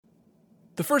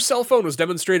The first cell phone was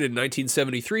demonstrated in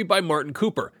 1973 by Martin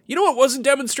Cooper. You know what wasn't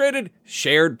demonstrated?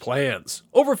 Shared plans.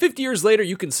 Over 50 years later,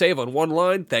 you can save on one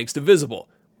line thanks to Visible.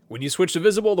 When you switch to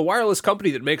Visible, the wireless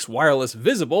company that makes wireless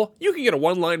visible, you can get a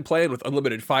one-line plan with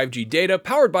unlimited 5G data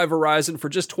powered by Verizon for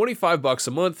just $25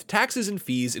 a month, taxes and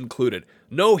fees included.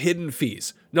 No hidden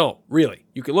fees. No, really.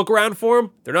 You can look around for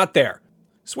them. They're not there.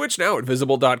 Switch now at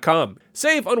Visible.com.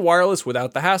 Save on wireless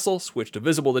without the hassle. Switch to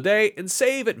Visible today and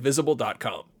save at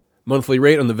Visible.com. Monthly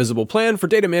rate on the Visible plan for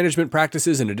data management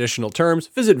practices and additional terms.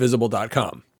 Visit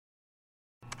Visible.com.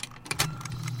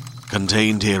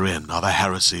 Contained herein are the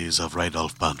heresies of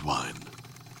Radolf Burntwine,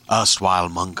 erstwhile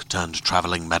monk turned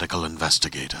traveling medical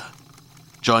investigator.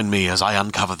 Join me as I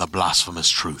uncover the blasphemous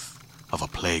truth of a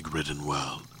plague-ridden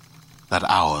world, that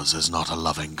ours is not a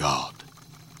loving God,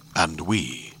 and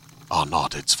we are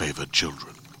not its favored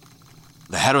children.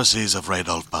 The heresies of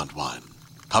Radolf Burntwine,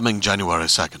 coming January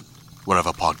 2nd,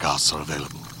 wherever podcasts are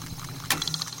available.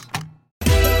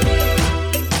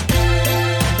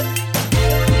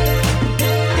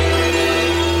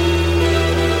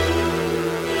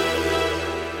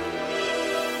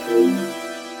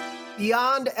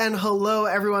 Beyond and hello,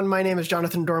 everyone. My name is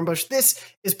Jonathan Dornbush. This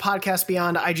is Podcast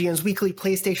Beyond, IGN's weekly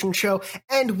PlayStation show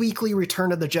and weekly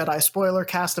Return of the Jedi spoiler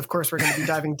cast. Of course, we're going to be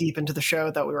diving deep into the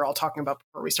show that we were all talking about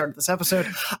before we started this episode.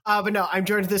 But no, I'm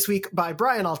joined this week by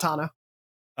Brian Altano.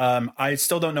 I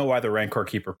still don't know why the Rancor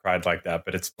Keeper cried like that,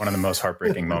 but it's one of the most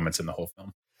heartbreaking moments in the whole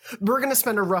film. We're going to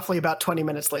spend roughly about 20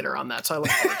 minutes later on that, so I look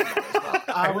forward to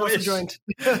that as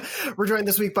well. We're joined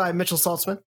this week by Mitchell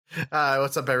Saltzman.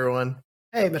 What's up, everyone?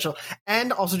 Hey, Mitchell.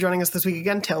 And also joining us this week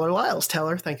again, Taylor Lyles.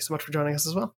 Taylor, thank you so much for joining us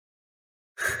as well.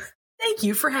 Thank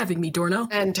you for having me, Dorno.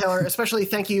 And Taylor, especially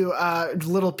thank you.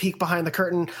 Little peek behind the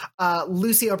curtain.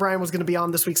 Lucy O'Brien was going to be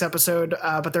on this week's episode,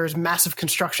 but there's massive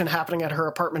construction happening at her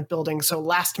apartment building. So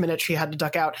last minute she had to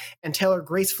duck out, and Taylor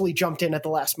gracefully jumped in at the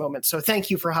last moment. So thank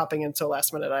you for hopping in so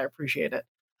last minute. I appreciate it.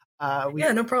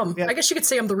 Yeah, no problem. I guess you could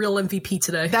say I'm the real MVP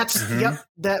today. That's yep.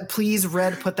 That please,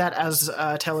 Red, put that as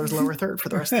Taylor's lower third for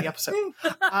the rest of the episode.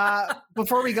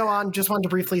 Before we go on, just wanted to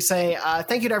briefly say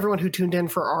thank you to everyone who tuned in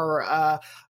for our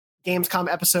Gamescom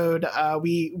episode.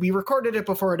 We recorded it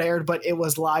before it aired, but it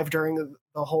was live during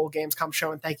the whole Gamescom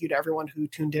show. And thank you to everyone who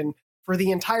tuned in for the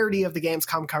entirety of the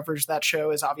Gamescom coverage. That show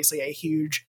is obviously a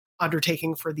huge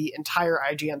undertaking for the entire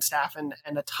IGN staff, and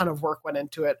a ton of work went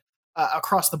into it.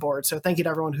 Across the board. So thank you to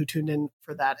everyone who tuned in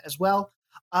for that as well.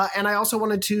 And I also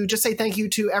wanted to just say thank you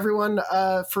to everyone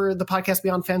for the Podcast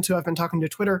Beyond fans who I've been talking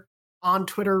to on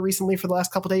Twitter recently for the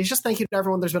last couple of days. Just thank you to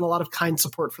everyone. There's been a lot of kind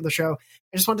support for the show.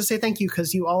 I just wanted to say thank you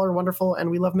because you all are wonderful and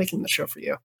we love making the show for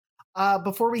you.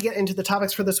 Before we get into the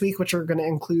topics for this week, which are going to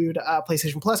include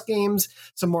PlayStation Plus games,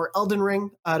 some more Elden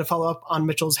Ring to follow up on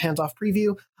Mitchell's hands-off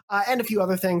preview, and a few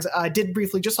other things. I did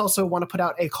briefly just also want to put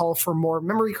out a call for more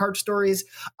memory card stories.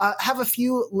 Have a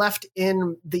few left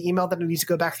in the email that I need to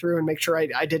go back through and make sure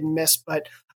I didn't miss, but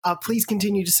please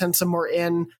continue to send some more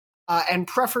in, and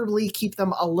preferably keep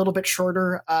them a little bit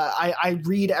shorter. I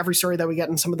read every story that we get,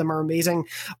 and some of them are amazing,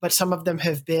 but some of them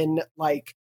have been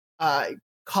like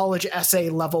college essay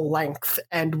level length,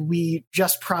 and we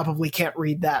just probably can't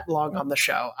read that long on the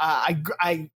show.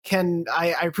 I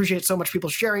appreciate so much people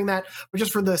sharing that, but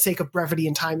just for the sake of brevity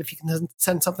and time, if you can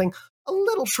send something a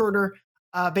little shorter,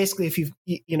 basically if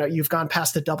you've gone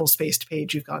past the double spaced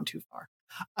page, you've gone too far.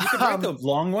 You could write the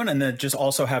long one and then just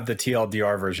also have the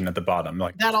TLDR version at the bottom,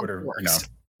 like that Twitter, works.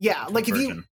 Yeah, like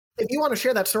if you want to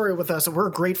share that story with us, we're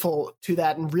grateful to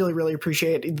that and really, really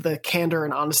appreciate the candor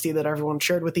and honesty that everyone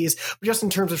shared with these. But just in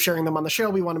terms of sharing them on the show,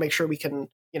 we want to make sure we can,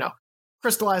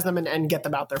 crystallize them and get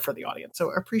them out there for the audience.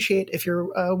 So appreciate if you're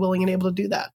willing and able to do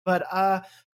that. But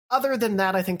other than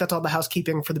that, I think that's all the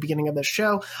housekeeping for the beginning of this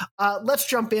show. Let's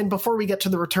jump in before we get to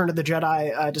the Return of the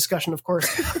Jedi discussion, of course.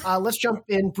 Let's jump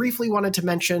in. Briefly wanted to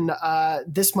mention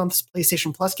this month's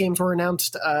PlayStation Plus games were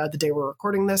announced the day we're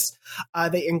recording this.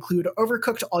 They include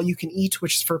Overcooked All You Can Eat,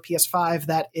 which is for PS5.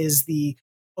 That is the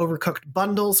Overcooked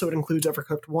bundle, so it includes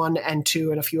Overcooked 1 and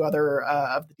 2 and a few other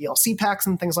of the DLC packs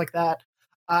and things like that.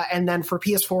 And then for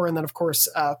PS4, and then, of course,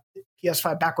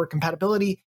 PS5 backward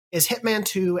compatibility, is Hitman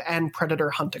 2 and Predator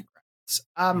Hunting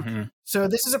Grounds. So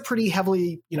this is a pretty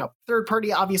heavily, third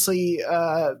party, obviously,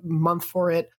 month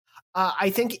for it.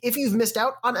 I think if you've missed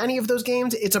out on any of those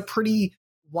games, it's a pretty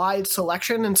wide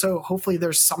selection. And so hopefully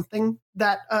there's something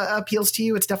that appeals to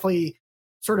you. It's definitely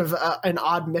sort of an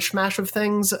odd mishmash of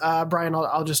things. Brian,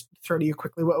 I'll just throw to you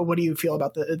quickly. What do you feel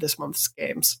about this month's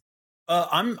games?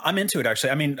 I'm into it, actually.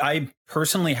 I mean, I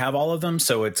personally have all of them,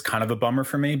 so it's kind of a bummer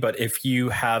for me. But if you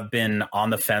have been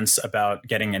on the fence about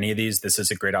getting any of these, this is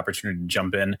a great opportunity to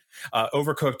jump in.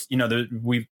 Overcooked,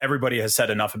 everybody has said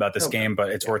enough about this game, but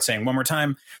it's worth saying one more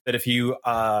time that if you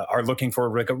are looking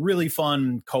for like a really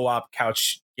fun co-op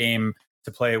couch game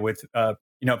to play with,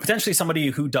 potentially somebody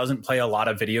who doesn't play a lot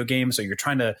of video games, or you're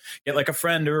trying to get like a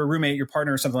friend or a roommate, your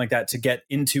partner or something like that to get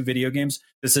into video games,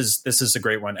 this is a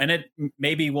great one. And it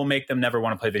maybe will make them never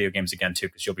want to play video games again too,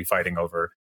 because you'll be fighting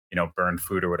over, burned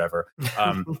food or whatever.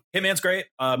 Hitman's great.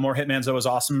 More Hitman's though is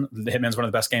awesome. The Hitman's one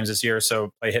of the best games this year,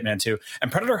 so play Hitman 2.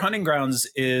 And Predator Hunting Grounds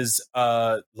is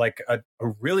like a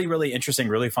really, really interesting,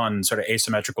 really fun sort of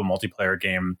asymmetrical multiplayer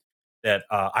game that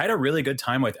I had a really good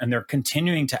time with. And they're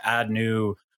continuing to add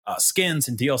new skins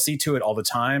and DLC to it all the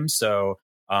time. So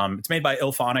it's made by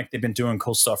Ilphonic. They've been doing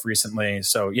cool stuff recently.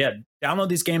 So yeah, download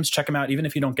these games, check them out. Even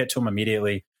if you don't get to them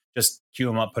immediately, just queue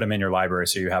them up, put them in your library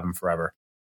so you have them forever.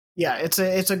 Yeah, it's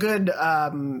a good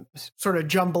sort of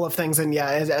jumble of things. And yeah,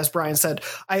 as Brian said,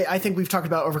 I think we've talked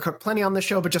about Overcooked plenty on the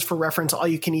show, but just for reference, All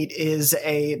You Can Eat is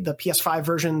the PS5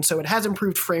 version. So it has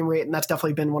improved frame rate, and that's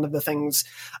definitely been one of the things.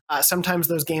 Sometimes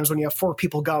those games, when you have 4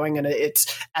 people going and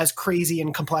it's as crazy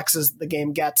and complex as the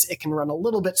game gets, it can run a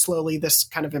little bit slowly. This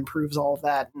kind of improves all of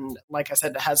that. And like I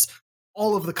said, it has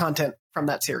all of the content from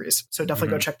that series. So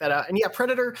definitely go check that out. And yeah,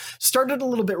 Predator started a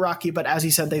little bit rocky, but as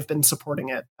you said, they've been supporting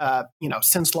it,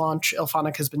 since launch.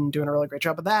 Ilphonic has been doing a really great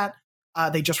job of that.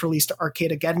 They just released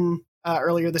Arcade-Ageddon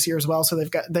earlier this year as well. So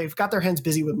they've got their hands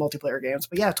busy with multiplayer games,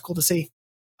 but yeah, it's cool to see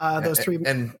those three.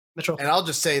 And Mitchell. And I'll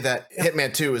just say that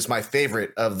Hitman 2 is my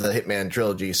favorite of the Hitman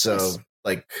trilogy. So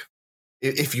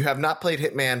if you have not played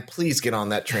Hitman, please get on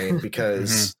that train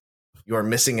because you are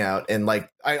missing out. And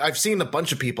I've seen a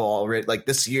bunch of people already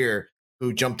this year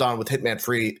who jumped on with Hitman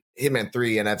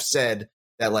 3, and I've said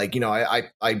that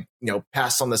I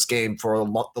passed on this game for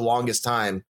the longest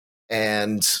time,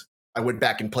 and I went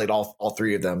back and played all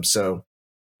 3 of them. So,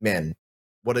 man,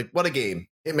 what a game!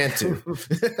 Hitman 2.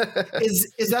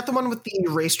 Is that the one with the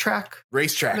racetrack?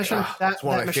 Racetrack. Mission? That's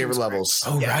one of my favorite levels.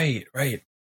 Oh, yeah. Right.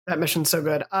 That mission's so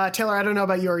good. Taylor, I don't know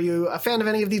about you. Are you a fan of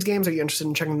any of these games? Are you interested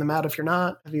in checking them out? If you're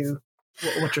not,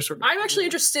 what's your sort of... I'm actually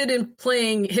interested in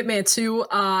playing Hitman 2.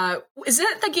 Is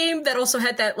that the game that also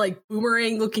had that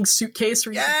boomerang looking suitcase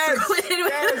where you yes!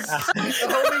 The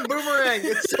homing boomerang.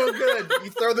 It's so good.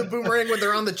 You throw the boomerang when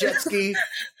they're on the jet ski.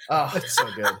 Oh, it's so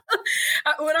good.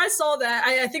 When I saw that,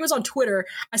 I think it was on Twitter,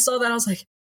 I saw that, I was like,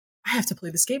 I have to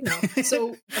play this game now.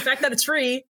 So the fact that it's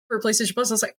free for PlayStation Plus,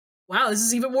 I was like, wow, this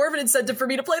is even more of an incentive for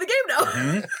me to play the game now.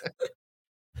 Mm-hmm.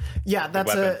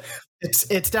 Yeah,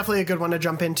 it's definitely a good one to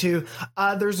jump into.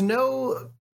 There's no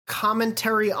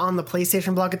commentary on the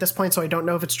PlayStation blog at this point, so I don't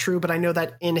know if it's true, but I know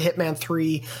that in Hitman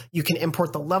 3, you can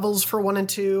import the levels for 1 and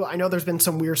 2. I know there's been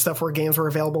some weird stuff where games were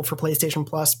available for PlayStation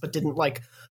Plus, but didn't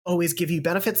always give you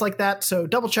benefits like that. So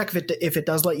double check if it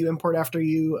does let you import after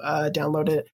you download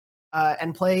it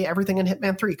and play everything in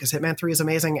Hitman 3, because Hitman 3 is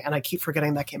amazing, and I keep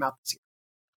forgetting that came out this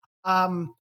year.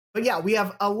 But yeah, we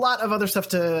have a lot of other stuff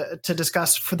to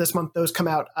discuss for this month. Those come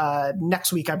out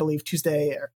next week, I believe,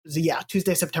 Tuesday,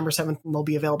 September 7th, and they'll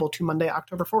be available to Monday,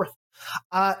 October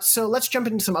 4th. So let's jump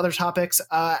into some other topics.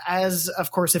 As,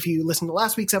 of course, if you listened to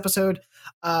last week's episode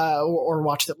or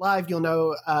watched it live, you'll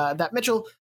know that Mitchell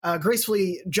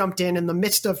gracefully jumped in the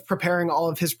midst of preparing all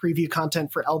of his preview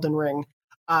content for Elden Ring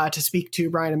to speak to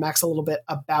Brian and Max a little bit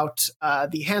about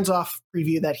the hands-off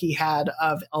preview that he had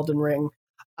of Elden Ring.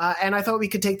 And I thought we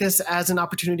could take this as an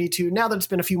opportunity to, now that it's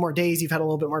been a few more days, you've had a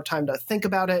little bit more time to think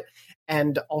about it.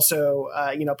 And also,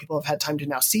 people have had time to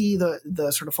now see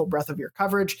the sort of full breadth of your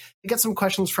coverage, to get some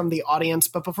questions from the audience.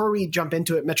 But before we jump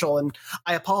into it, Mitchell, and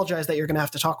I apologize that you're going to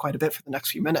have to talk quite a bit for the next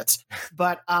few minutes,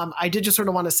 but I did just sort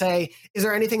of want to say, is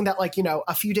there anything that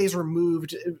a few days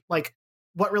removed,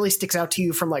 what really sticks out to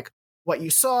you from what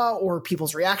you saw or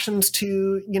people's reactions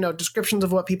to, descriptions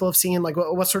of what people have seen?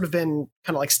 What's sort of been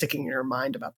kind of sticking in your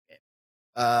mind about the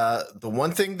game? The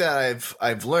one thing that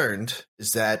I've learned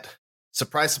is that,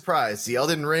 surprise, surprise, the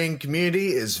Elden Ring community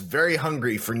is very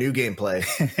hungry for new gameplay.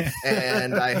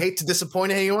 And I hate to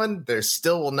disappoint anyone, there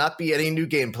still will not be any new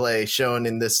gameplay shown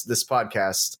in this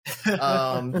podcast.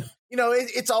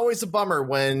 It's always a bummer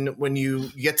when you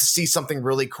get to see something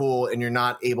really cool and you're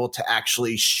not able to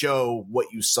actually show what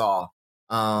you saw.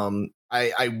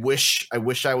 I wish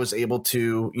I was able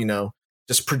to,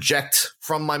 just project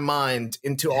from my mind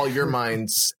into all your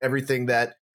minds everything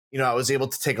that, I was able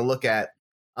to take a look at.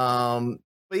 But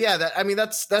yeah,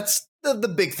 that's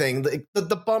the big thing.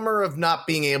 The bummer of not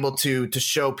being able to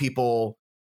show people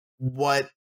what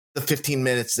the 15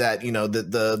 minutes that, you know,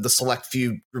 the select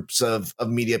few groups of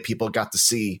media people got to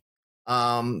see.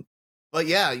 But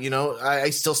yeah, you know, I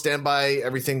still stand by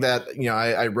everything that, you know,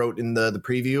 I wrote in the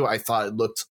preview. I thought it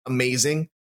looked amazing.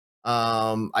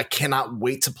 I cannot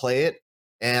wait to play it.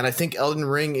 And I think Elden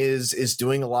Ring is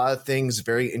doing a lot of things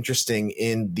very interesting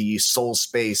in the soul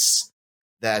space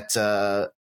that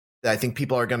I think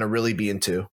people are going to really be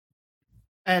into.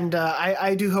 And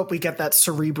I do hope we get that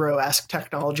Cerebro-esque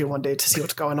technology one day to see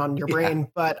what's going on in your brain.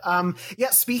 But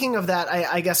yeah, speaking of that,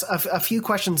 I guess a few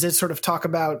questions did sort of talk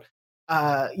about,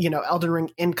 you know, Elden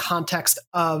Ring in context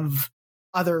of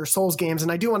other Souls games.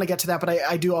 And I do want to get to that, but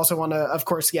I do also want to, of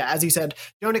course, yeah, as you said,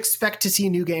 don't expect to see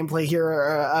new gameplay here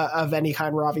of any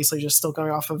kind. We're obviously just still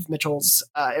going off of Mitchell's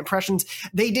impressions.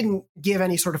 They didn't give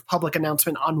any sort of public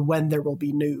announcement on when there will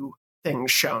be new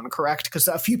things shown, correct? Because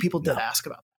a few people did ask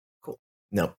about that. Cool.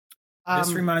 No.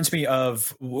 This reminds me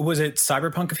of, was it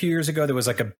Cyberpunk a few years ago? There was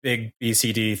like a big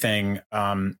BCD thing,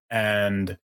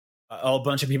 and a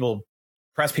bunch of people,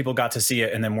 press people got to see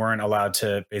it and then weren't allowed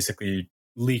to basically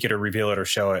leak it or reveal it or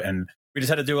show it. And we just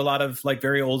had to do a lot of like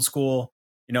very old school,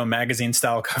 you know, magazine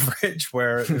style coverage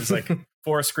where there's like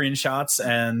 4 screenshots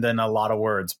and then a lot of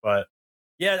words. But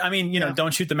yeah, I mean, you know,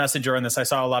 don't shoot the messenger on this. I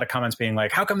saw a lot of comments being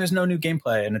like, how come there's no new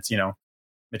gameplay? And it's, you know,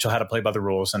 Mitchell had to play by the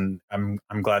rules. And I'm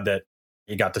glad that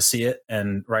he got to see it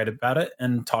and write about it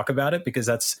and talk about it, because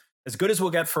that's as good as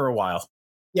we'll get for a while.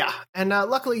 Yeah, and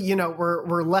luckily, you know,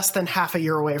 we're less than half a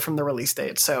year away from the release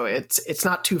date, so it's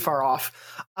not too far off.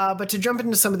 But to jump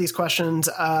into some of these questions,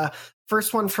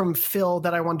 first one from Phil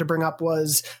that I wanted to bring up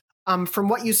was, from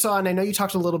what you saw, and I know you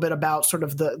talked a little bit about sort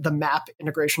of the map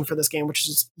integration for this game, which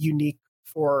is unique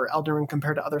for Elden Ring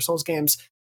compared to other Souls games.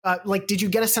 Like, did you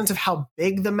get a sense of how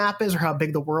big the map is or how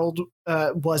big the world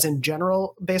was in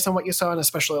general based on what you saw, and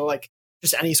especially like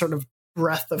just any sort of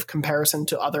breadth of comparison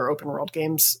to other open world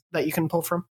games that you can pull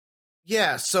from?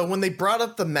 Yeah, so when they brought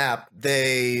up the map,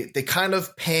 they kind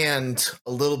of panned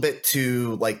a little bit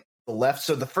to like the left.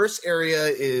 So the first area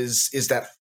is that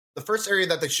the first area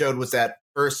that they showed was that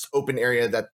first open area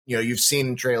that, you know, you've seen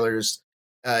in trailers.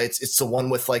 It's the one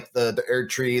with like the air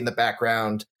tree in the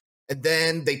background. And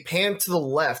then they panned to the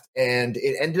left, and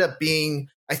it ended up being,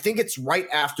 I think it's right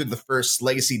after the first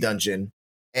Legacy dungeon.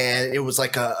 And it was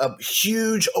like a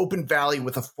huge open valley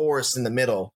with a forest in the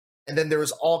middle. And then there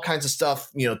was all kinds of stuff,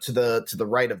 you know, to the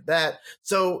right of that.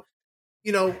 So,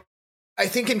 you know, I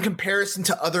think in comparison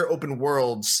to other open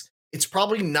worlds, it's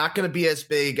probably not going to be as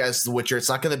big as The Witcher. It's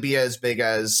not going to be as big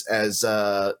as you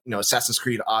know, Assassin's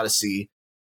Creed Odyssey.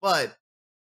 But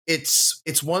it's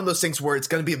one of those things where it's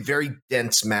going to be a very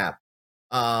dense map.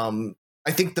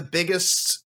 I think the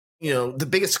biggest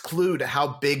clue to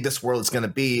how big this world is going to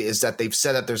be is that they've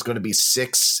said that there's going to be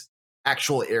 6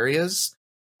 actual areas.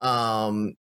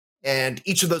 And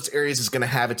each of those areas is going to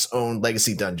have its own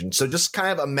legacy dungeon. So just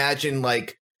kind of imagine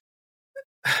like,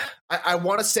 I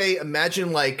want to say,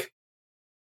 imagine like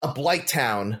a Blight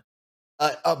Town,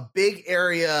 a big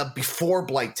area before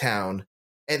Blight Town,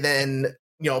 and then,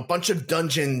 you know, a bunch of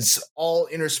dungeons all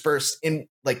interspersed in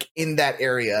that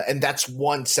area. And that's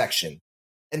one section.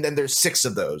 And then there's 6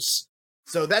 of those.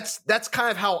 So that's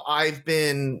kind of how I've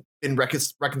been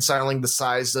reconciling the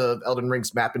size of Elden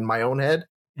Ring's map in my own head.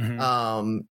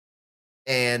 Mm-hmm.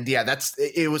 And yeah,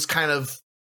 it was kind of,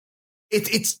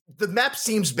 it's the map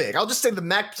seems big. I'll just say the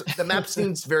map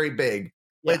seems very big,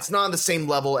 but it's not on the same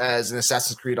level as an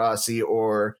Assassin's Creed Odyssey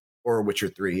or Witcher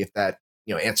 3, if that,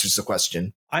 you know, answers the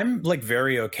question. I'm like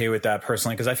very okay with that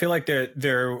personally, because I feel like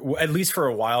there at least for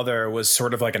a while there was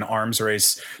sort of like an arms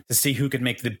race to see who could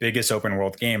make the biggest open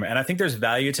world game, and I think there's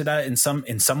value to that in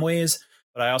some ways.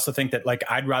 But I also think that like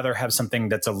I'd rather have something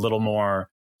that's a little more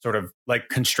sort of like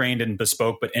constrained and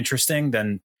bespoke but interesting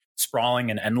than sprawling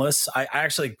and endless. I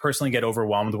actually personally get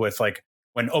overwhelmed with like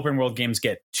when open world games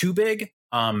get too big,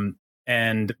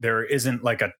 and there isn't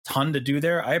like a ton to do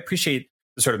there. I appreciate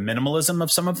the sort of minimalism of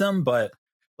some of them, but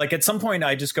like at some point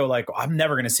I just go like, I'm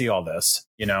never going to see all this,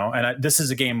 you know? And this is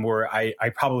a game where I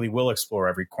probably will explore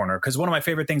every corner, because one of my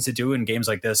favorite things to do in games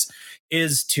like this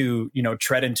is to, you know,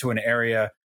 tread into an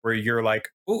area where you're like,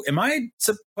 oh, am I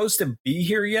supposed to be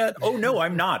here yet? Oh, no,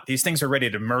 I'm not. These things are ready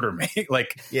to murder me.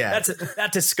 Like, yeah,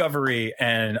 that discovery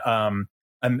and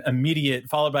immediate,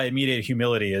 followed by immediate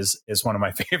humility is one of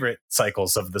my favorite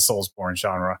cycles of the Soulsborne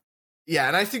genre. Yeah,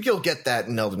 and I think you'll get that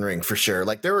in Elden Ring for sure.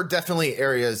 Like, there were definitely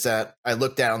areas that I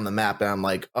looked at on the map and I'm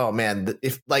like, oh man,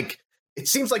 if like, it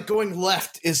seems like going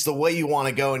left is the way you want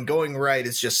to go, and going right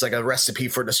is just like a recipe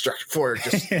for destruction, for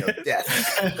just, you know,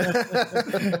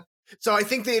 death. So I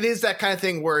think that it is that kind of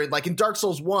thing where, like in Dark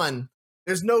Souls 1,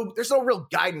 there's no real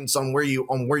guidance on where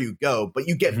you go, but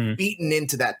you get beaten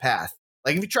into that path.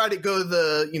 Like if you try to go to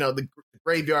the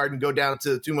graveyard and go down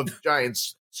to the Tomb of the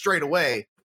Giants straight away,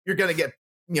 you're gonna get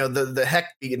the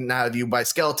heck beaten out of you by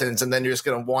skeletons, and then you're just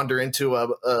gonna wander into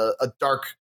a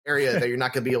dark area that you're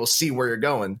not gonna be able to see where you're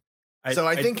going. I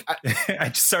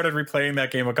just started replaying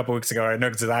that game a couple weeks ago. I know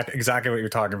exactly what you're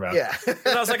talking about. Yeah. And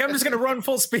I was like, I'm just going to run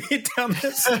full speed down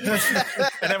this.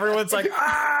 And everyone's like,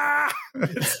 ah!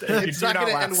 It's not going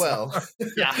to end well.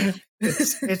 Yeah.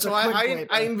 It's so I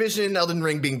envision Elden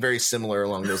Ring being very similar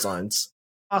along those lines.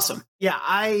 Awesome. Yeah,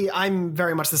 I'm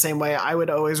very much the same way. I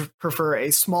would always prefer a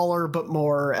smaller but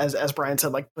more, as Brian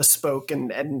said, like bespoke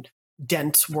and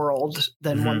dense world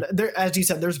than one there. As you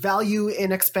said, there's value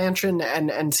in expansion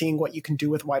and seeing what you can do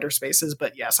with wider spaces.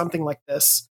 But yeah, something like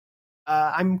this,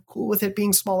 I'm cool with it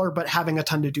being smaller, but having a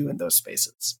ton to do in those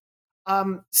spaces.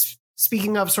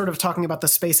 Speaking of sort of talking about the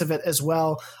space of it as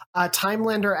well,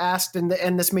 Timelander asked, and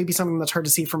this may be something that's hard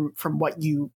to see from what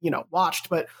you watched,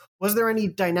 but was there any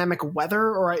dynamic weather?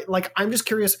 Or I'm just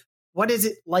curious, what is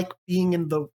it like being in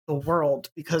the world?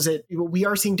 Because we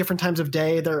are seeing different times of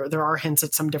day. There are hints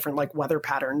at some different like weather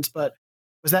patterns, but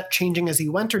was that changing as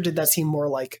you went, or did that seem more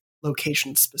like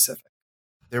location specific?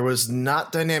 There was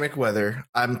not dynamic weather.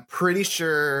 I'm pretty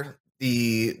sure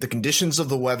the conditions of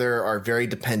the weather are very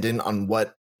dependent on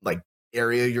what like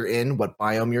area you're in, what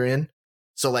biome you're in.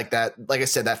 So like I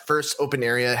said, that first open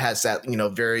area has that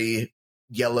very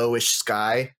yellowish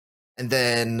sky. And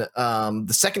then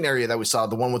the second area that we saw,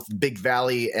 the one with the big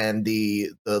valley and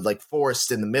the like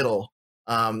forest in the middle,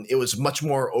 it was much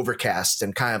more overcast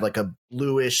and kind of like a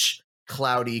bluish,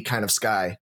 cloudy kind of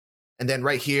sky. And then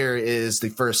right here is the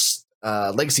first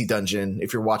legacy dungeon,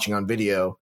 if you're watching on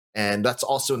video, and that's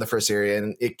also in the first area,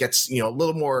 and it gets a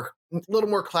little more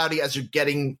cloudy as you're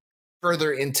getting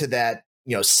further into that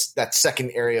that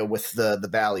second area with the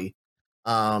valley.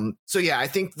 So yeah, I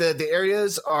think the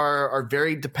areas are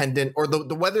very dependent, or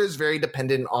the weather is very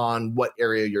dependent on what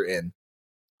area you're in.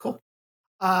 Cool.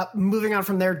 Moving on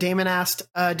from there, Damon asked,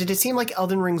 did it seem like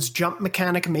Elden Ring's jump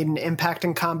mechanic made an impact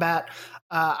in combat?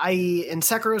 I.e., in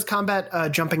Sekiro's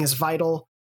combat, jumping is vital,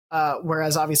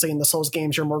 whereas obviously in the Souls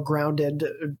games, you're more grounded,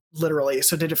 literally.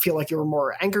 So did it feel like you were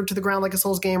more anchored to the ground like a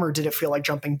Souls game, or did it feel like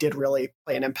jumping did really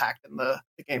play an impact in the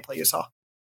gameplay you saw?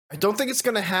 I don't think it's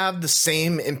going to have the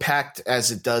same impact as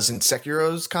it does in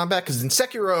Sekiro's combat, because in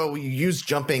Sekiro, you use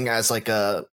jumping as like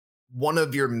one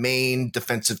of your main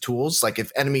defensive tools. Like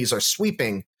if enemies are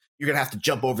sweeping, you're going to have to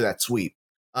jump over that sweep.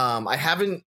 I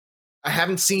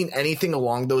haven't seen anything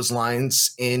along those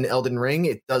lines in Elden Ring.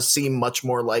 It does seem much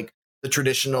more like the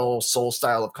traditional Soul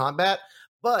style of combat.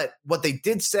 But what they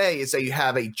did say is that you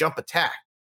have a jump attack,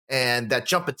 and that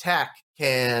jump attack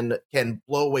can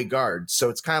blow away guards. So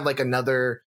it's kind of like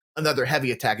another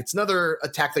heavy attack. It's another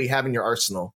attack that you have in your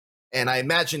arsenal. And I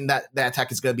imagine that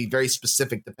attack is going to be very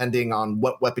specific depending on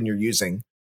what weapon you're using.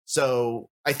 So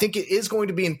I think it is going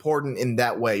to be important in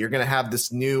that way. You're going to have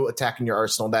this new attack in your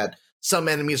arsenal that some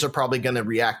enemies are probably going to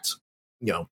react,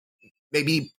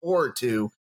 maybe poor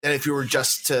to than if you were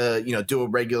just to, do a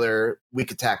regular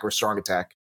weak attack or strong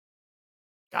attack.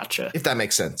 Gotcha. If that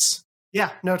makes sense.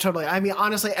 Yeah, no, totally. I mean,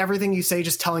 honestly, everything you say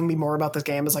just telling me more about this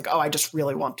game is like, oh, I just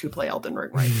really want to play Elden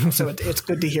Ring right now. So it's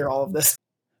good to hear all of this.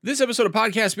 This episode of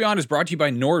Podcast Beyond is brought to you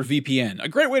by NordVPN, a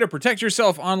great way to protect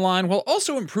yourself online while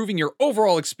also improving your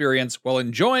overall experience while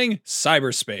enjoying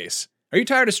cyberspace. Are you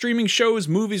tired of streaming shows,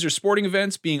 movies, or sporting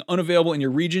events being unavailable in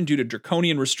your region due to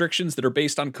draconian restrictions that are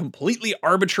based on completely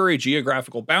arbitrary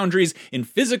geographical boundaries in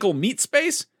physical meat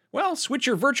space? Well, switch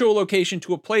your virtual location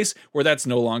to a place where that's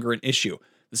no longer an issue.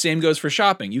 The same goes for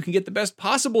shopping. You can get the best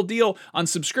possible deal on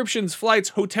subscriptions, flights,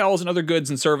 hotels, and other goods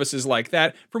and services like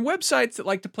that from websites that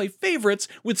like to play favorites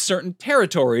with certain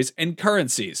territories and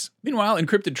currencies. Meanwhile,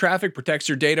 encrypted traffic protects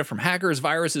your data from hackers,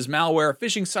 viruses, malware,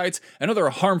 phishing sites, and other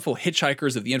harmful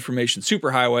hitchhikers of the information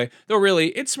superhighway, though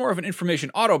really, it's more of an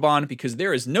information autobahn because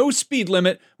there is no speed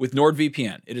limit with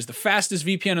NordVPN. It is the fastest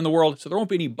VPN in the world, so there won't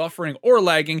be any buffering or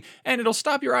lagging, and it'll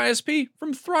stop your ISP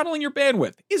from throttling your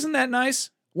bandwidth. Isn't that nice?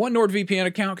 One NordVPN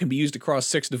account can be used across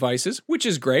 6 devices, which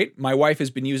is great. My wife has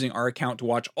been using our account to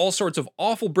watch all sorts of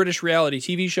awful British reality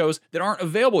TV shows that aren't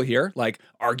available here, like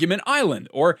Argument Island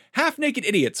or Half Naked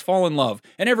Idiots Fall in Love,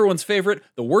 and everyone's favorite,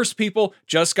 The Worst People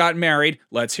Just Got Married.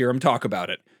 Let's hear them talk about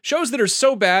it. Shows that are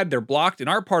so bad they're blocked in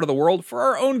our part of the world for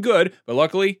our own good, but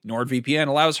luckily, NordVPN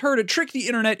allows her to trick the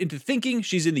internet into thinking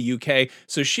she's in the UK,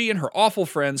 so she and her awful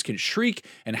friends can shriek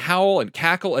and howl and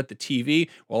cackle at the TV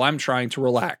while I'm trying to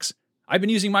relax. I've been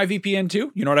using my VPN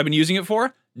too. You know what I've been using it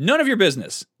for? None of your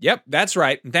business. Yep, that's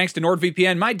right. And thanks to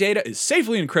NordVPN, my data is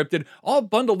safely encrypted, all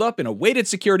bundled up in a weighted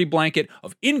security blanket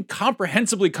of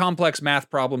incomprehensibly complex math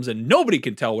problems, and nobody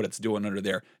can tell what it's doing under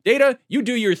there. Data, you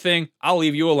do your thing. I'll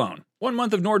leave you alone. 1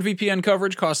 month of NordVPN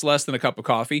coverage costs less than a cup of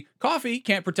coffee. Coffee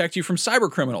can't protect you from cyber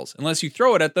criminals unless you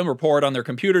throw it at them or pour it on their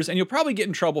computers, and you'll probably get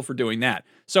in trouble for doing that.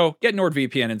 So get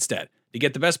NordVPN instead. To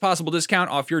get the best possible discount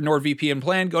off your NordVPN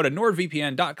plan, go to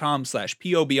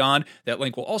nordvpn.com/POBeyond. That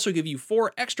link will also give you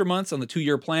 4 extra months on the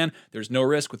 2-year plan. There's no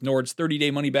risk with Nord's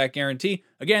 30-day money-back guarantee.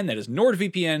 Again, that is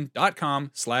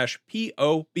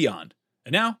nordvpn.com/POBeyond.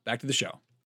 And now, back to the show.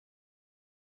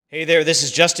 Hey there, this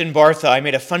is Justin Bartha. I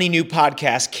made a funny new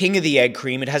podcast, King of the Egg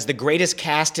Cream. It has the greatest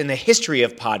cast in the history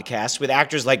of podcasts with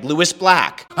actors like Louis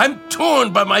Black. I'm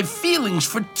torn by my feelings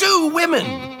for 2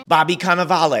 women. Bobby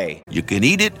Cannavale. You can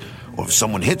eat it, or if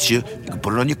someone hits you, you can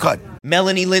put it on your cut.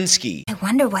 Melanie Linsky. I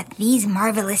wonder what these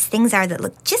marvelous things are that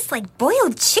look just like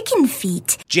boiled chicken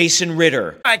feet. Jason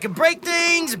Ritter. I can break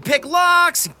things and pick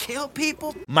locks and kill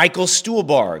people. Michael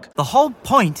Stuhlbarg. The whole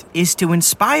point is to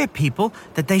inspire people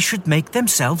that they should make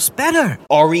themselves better.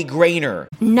 Ari Grainer.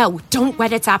 No, don't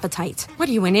whet its appetite. What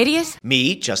are you, an idiot?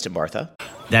 Me, Justin Bartha.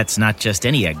 That's not just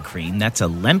any egg cream, that's a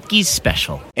Lemke's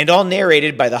special. And all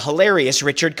narrated by the hilarious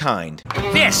Richard Kind.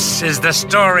 This is the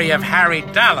story of Harry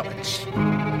Dalowitz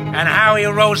and how he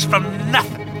rose from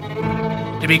nothing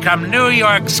to become New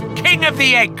York's King of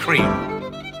the Egg Cream.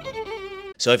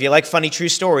 So if you like funny true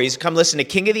stories, come listen to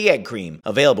King of the Egg Cream,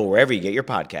 available wherever you get your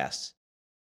podcasts.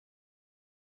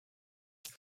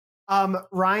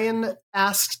 Ryan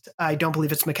asked, I don't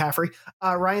believe it's McCaffrey.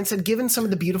 Ryan said, given some of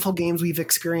the beautiful games we've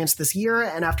experienced this year,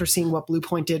 and after seeing what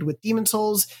Bluepoint did with Demon's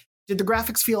Souls, did the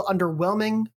graphics feel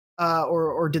underwhelming?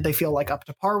 Or did they feel like up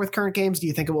to par with current games? Do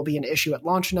you think it will be an issue at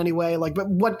launch in any way? Like, but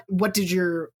what was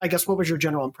your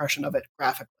general impression of it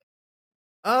graphically?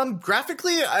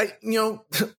 Graphically,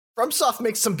 FromSoft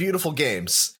makes some beautiful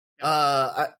games.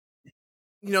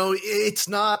 It's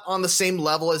not on the same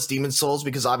level as Demon's Souls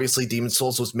because obviously Demon's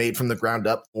Souls was made from the ground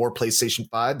up for PlayStation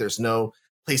 5. There's no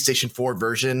PlayStation 4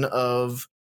 version of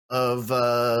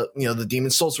the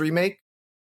Demon's Souls remake.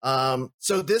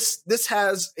 So this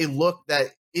has a look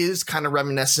that is kind of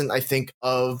reminiscent, I think,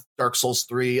 of Dark Souls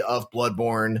 3, of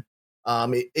Bloodborne.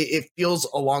 It feels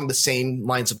along the same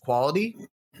lines of quality.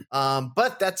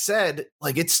 But that said,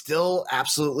 like, it's still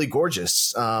absolutely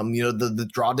gorgeous. The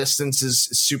draw distance is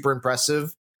super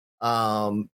impressive.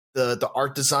 The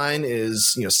art design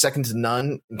is, second to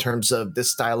none in terms of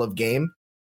this style of game.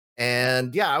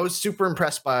 And yeah, I was super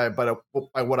impressed by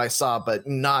what I saw, but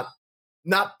not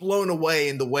blown away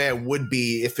in the way I would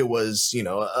be if it was,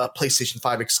 a PlayStation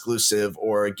 5 exclusive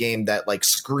or a game that like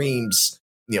screams,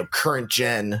 current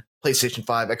gen PlayStation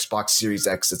 5, Xbox Series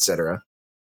X, etc.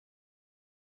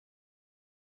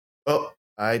 Oh,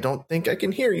 I don't think I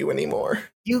can hear you anymore.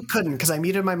 You couldn't because I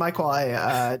muted my mic while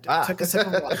I took a sip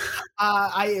of water.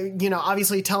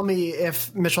 Obviously tell me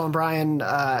if Mitchell and Brian,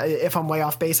 if I'm way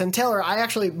off base. And Taylor,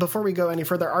 before we go any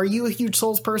further, are you a huge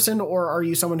Souls person or are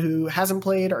you someone who hasn't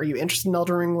played? Are you interested in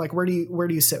Elden Ring? Like, where do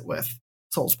you sit with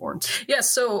Soulsborne? Yeah,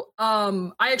 so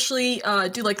I actually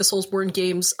do like the Soulsborne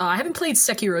games. I haven't played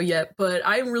Sekiro yet, but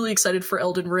I'm really excited for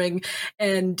Elden Ring.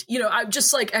 And, I'm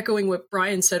just like echoing what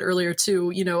Brian said earlier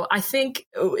too. I think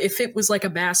if it was like a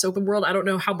mass open world, I don't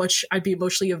know how much I'd be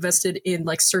emotionally invested in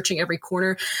like searching every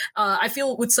corner. I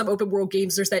feel with some open world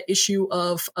games, there's that issue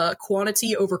of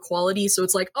quantity over quality. So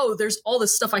it's like, oh, there's all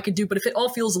this stuff I can do, but if it all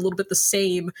feels a little bit the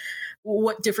same,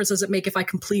 what difference does it make if I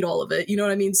complete all of it? You know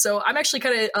what I mean? So I'm actually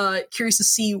kind of curious to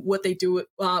see what they do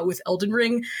with Elden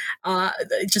Ring.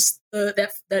 Just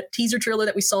that teaser trailer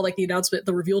that we saw, like the announcement,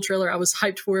 the reveal trailer, I was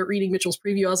hyped for it. Reading Mitchell's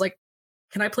preview, I was like,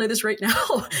 can I play this right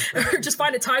now? Or just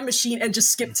find a time machine and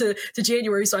just skip to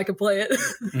January so I can play it.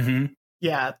 Mm-hmm.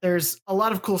 Yeah, there's a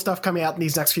lot of cool stuff coming out in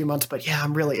these next few months, but yeah,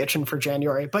 I'm really itching for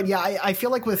January. But yeah, I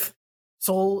feel like with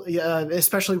Soul,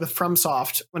 especially with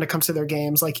FromSoft, when it comes to their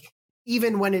games, like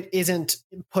even when it isn't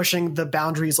pushing the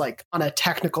boundaries like on a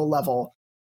technical level,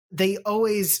 they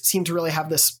always seem to really have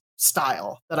this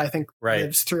style that I think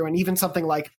lives through. And even something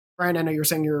like, Brian, I know you're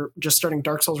saying you're just starting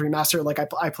Dark Souls Remaster. Like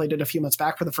I played it a few months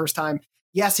back for the first time.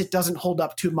 Yes, it doesn't hold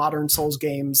up to modern Souls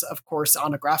games, of course,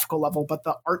 on a graphical level, but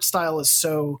the art style is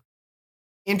so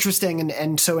interesting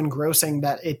and so engrossing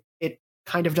that it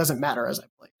kind of doesn't matter as I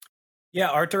play. Yeah,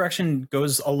 art direction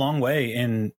goes a long way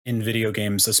in video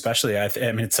games, especially. I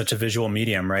mean, it's such a visual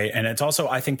medium, right? And it's also,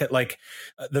 I think that like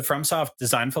the FromSoft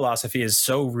design philosophy is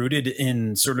so rooted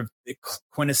in sort of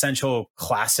quintessential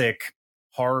classic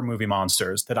horror movie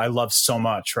monsters that I love so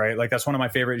much, right? Like that's one of my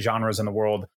favorite genres in the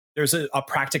world. There's a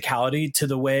practicality to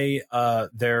the way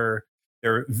their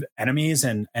their enemies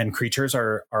and creatures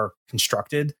are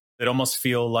constructed that almost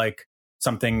feel like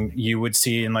something you would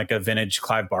see in like a vintage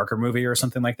Clive Barker movie or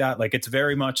something like that. Like it's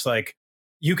very much like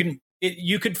you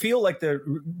could feel like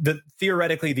the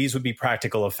theoretically these would be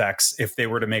practical effects if they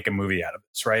were to make a movie out of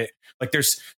this, right? Like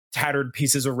there's tattered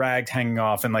pieces of rag hanging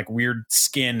off and like weird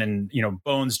skin and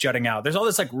bones jutting out. There's all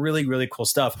this like really, really cool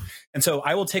stuff. And so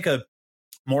I will take a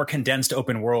more condensed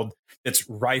open world that's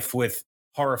rife with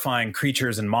horrifying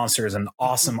creatures and monsters and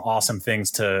awesome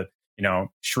things to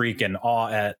shriek and awe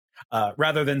at,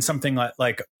 rather than something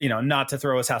like not to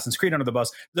throw Assassin's Creed under the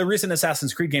bus. The recent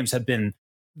Assassin's Creed games have been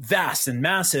vast and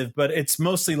massive, but it's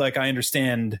mostly like I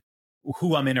understand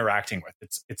who I'm interacting with.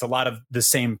 It's a lot of the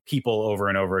same people over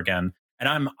and over again.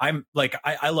 And I'm like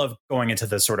I love going into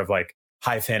the sort of like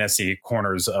high fantasy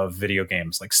corners of video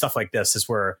games. Like stuff like this is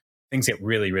where things get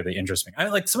really, really interesting. I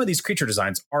like some of these creature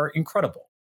designs are incredible.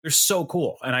 They're so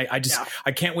cool. And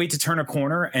I can't wait to turn a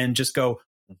corner and just go,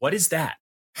 what is that?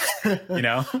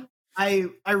 I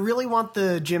really want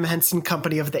the Jim Henson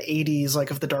Company of the 80s, like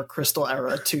of the Dark Crystal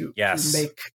era, to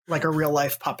make like a real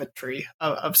life puppetry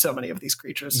of so many of these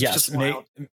creatures. It's just wild.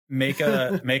 Make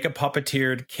a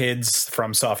puppeteered kids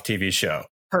FromSoft TV show.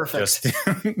 Perfect.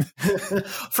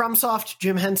 FromSoft,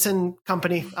 Jim Henson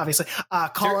Company, obviously.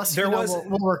 Call us.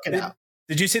 We'll work it out.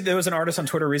 Did you see there was an artist on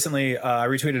Twitter recently? I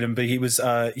retweeted him, but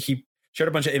he showed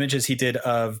a bunch of images he did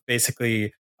of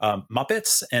basically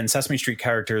Muppets and Sesame Street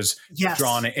characters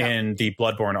drawn in the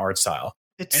Bloodborne art style.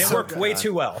 It worked way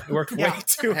too well. It worked way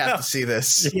too well. I have to see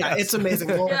this. Yeah, it's amazing.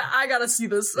 Well, I gotta see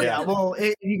this. Yeah, well,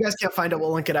 if you guys can't find it,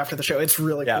 we'll link it after the show. It's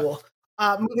really cool.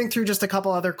 Moving through just a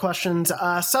couple other questions.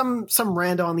 Some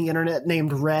rando on the internet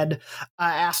named Red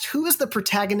asked, who is the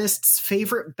protagonist's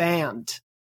favorite band?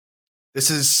 This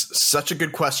is such a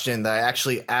good question that I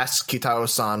actually asked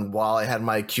Kitaro-san while I had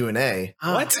my Q&A.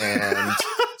 What? And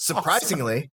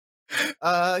surprisingly,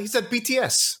 he said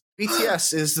BTS.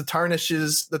 BTS is the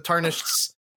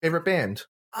Tarnished's favorite band.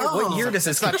 What year does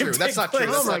this? That's not true. That's not true.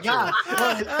 Oh my god!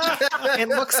 Well, it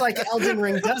looks like Elden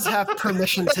Ring does have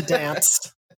permission to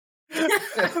dance.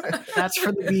 That's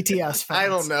for the BTS fans. I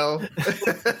don't know.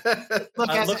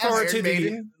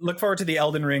 Look forward to the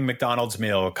Elden Ring McDonald's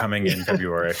meal coming in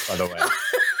February. By the way,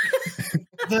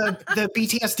 the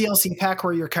BTS DLC pack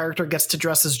where your character gets to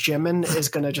dress as Jimin is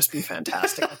going to just be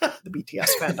fantastic. The BTS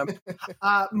fandom.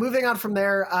 Moving on from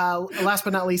there, last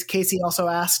but not least, Casey also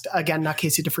asked, again, not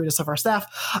Casey DeFreitas of our staff,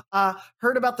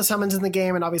 heard about the summons in the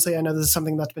game, and obviously I know this is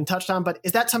something that's been touched on, but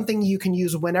is that something you can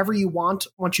use whenever you want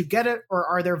once you get it, or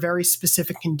are there very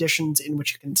specific conditions in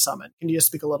which you can summon? Can you just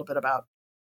speak a little bit about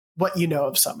what you know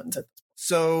of summons at this point?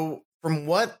 So from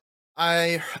what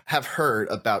I have heard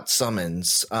about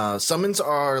summons, summons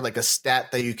are like a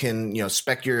stat that you can,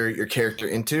 spec your character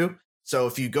into. So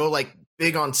if you go like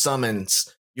big on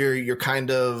summons, you're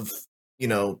kind of,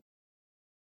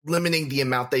 limiting the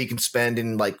amount that you can spend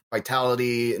in like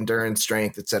vitality, endurance,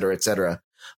 strength, et cetera, et cetera.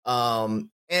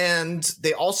 And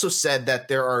they also said that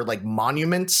there are like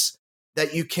monuments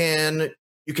that you can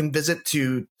visit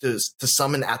to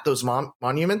summon at those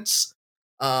monuments.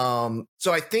 So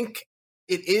I think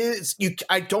it is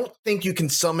I don't think you can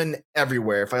summon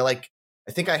everywhere. I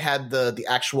think I had the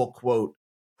actual quote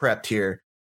prepped here.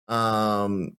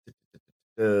 And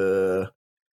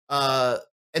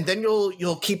then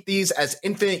you'll keep these as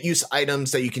infinite use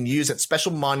items that you can use at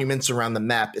special monuments around the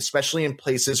map, especially in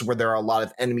places where there are a lot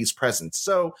of enemies present.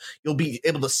 So you'll be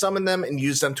able to summon them and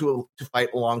use them to fight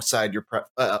alongside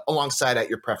alongside at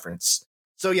your preference.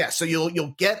 So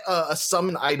you'll get a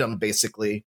summon item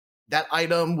basically. That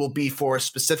item will be for a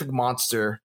specific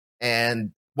monster,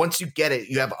 and once you get it,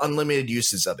 you have unlimited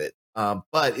uses of it.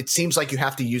 But it seems like you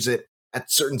have to use it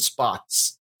at certain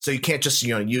spots, so you can't just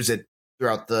use it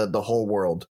throughout the whole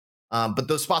world. But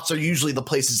those spots are usually the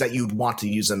places that you'd want to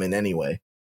use them in anyway.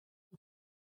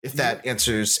 If that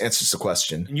answers the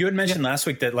question. You had mentioned last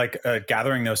week that like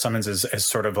gathering those summons is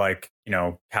sort of like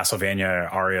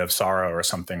Castlevania Aria of Sorrow or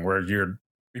something, where you're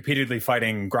repeatedly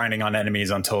fighting, grinding on enemies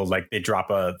until like they drop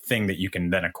a thing that you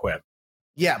can then equip.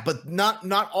 Yeah, but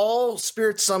not all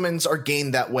spirit summons are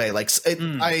gained that way. Like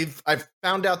I've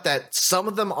found out that some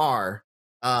of them are,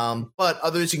 but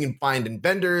others you can find in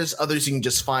vendors, others you can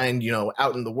just find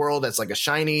out in the world as like a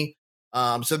shiny.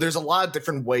 So there's a lot of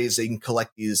different ways that you can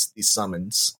collect these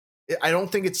summons. I don't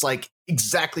think it's like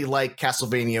exactly like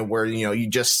Castlevania where you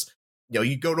just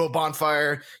you go to a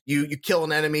bonfire, you kill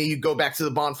an enemy, you go back to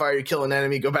the bonfire, you kill an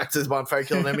enemy, go back to the bonfire,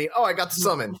 kill an enemy. Oh, I got the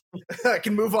summon. I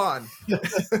can move on.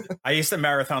 I used to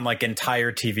marathon like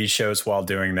entire TV shows while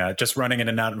doing that, just running in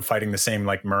and out and fighting the same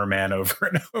like merman over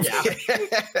and over.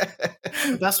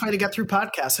 The best way to get through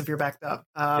podcasts if you're backed up.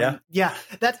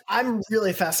 I'm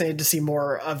really fascinated to see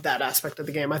more of that aspect of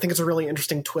the game. I think it's a really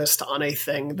interesting twist on a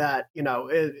thing that,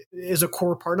 is a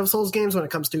core part of Souls games when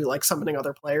it comes to like summoning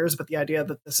other players, but the idea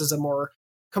that this is a more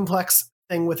complex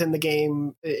thing within the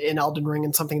game in Elden Ring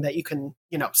and something that you can,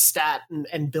 stat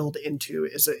and build into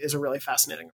is a really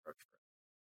fascinating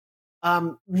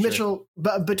approach. Mitchell,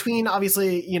 between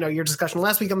obviously, your discussion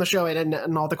last week on the show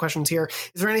and all the questions here,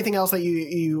 is there anything else that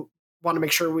you want to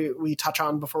make sure we touch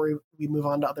on before we move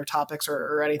on to other topics,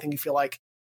 or anything you feel like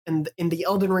in the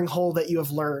Elden Ring hole that you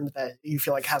have learned that you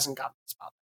feel like hasn't gotten the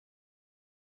spot?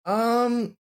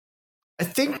 I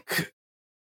think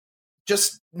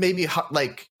just maybe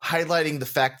like highlighting the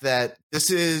fact that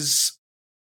this is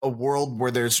a world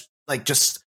where there's like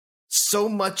just so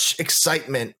much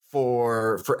excitement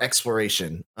for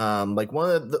exploration. Like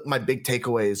one of my big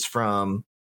takeaways from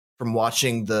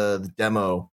watching the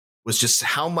demo was just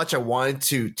how much I wanted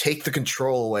to take the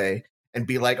control away and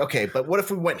be like, okay, but what if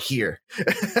we went here?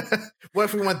 What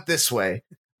if we went this way?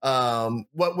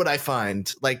 What would I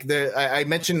find? Like I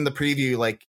mentioned in the preview,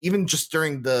 like even just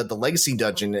during the legacy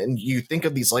dungeon, and you think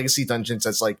of these legacy dungeons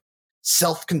as like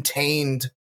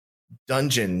self-contained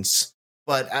dungeons,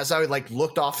 but as I like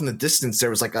looked off in the distance, there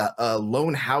was like a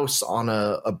lone house on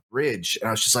a bridge, and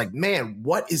I was just like, man,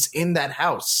 what is in that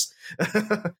house?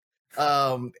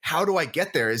 How do I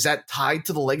get there? Is that tied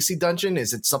to the legacy dungeon?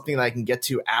 Is it something that I can get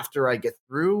to after I get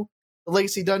through the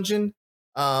legacy dungeon?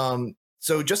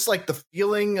 So just like the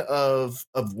feeling of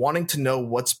wanting to know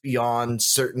what's beyond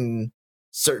certain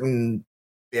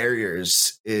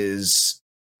barriers is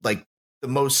like the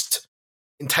most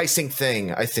enticing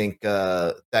thing I think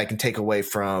that I can take away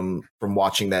from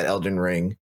watching that Elden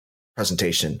Ring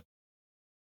presentation.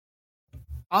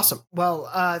 Awesome.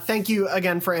 Well, thank you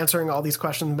again for answering all these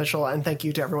questions, Mitchell, and thank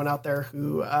you to everyone out there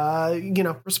who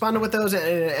responded with those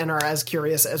and are as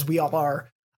curious as we all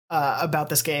are about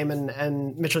this game.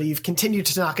 And Mitchell, you've continued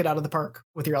to knock it out of the park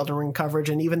with your Elden Ring coverage.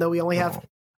 And even though we only have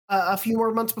a few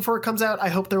more months before it comes out, I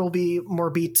hope there will be more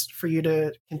beats for you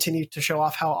to continue to show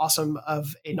off how awesome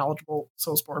of a knowledgeable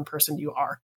Soulsborne person you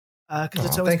are. Because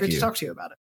it's always great to talk to you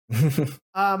about it.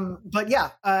 But yeah,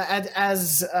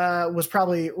 as was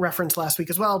probably referenced last week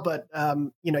as well, but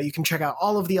you can check out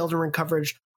all of the Elden Ring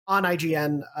coverage on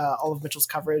IGN, all of Mitchell's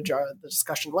coverage, the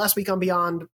discussion last week on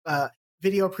Beyond,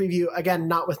 video preview, again,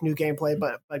 not with new gameplay,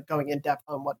 but going in depth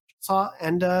on what you saw.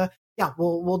 And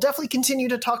we'll definitely continue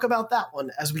to talk about that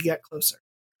one as we get closer.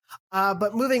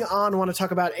 But moving on, I want to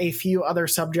talk about a few other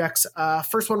subjects.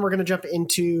 First one we're going to jump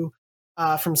into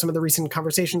from some of the recent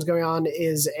conversations going on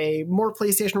is a more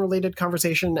PlayStation-related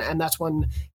conversation, and that's one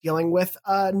dealing with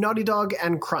Naughty Dog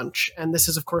and crunch. And this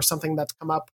is, of course, something that's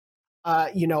come up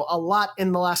a lot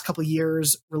in the last couple of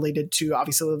years related to,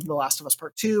 obviously, The Last of Us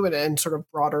Part 2 and sort of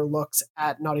broader looks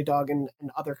at Naughty Dog and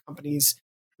other companies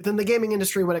within the gaming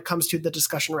industry when it comes to the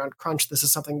discussion around crunch. This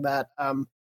is something that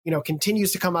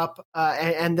continues to come up,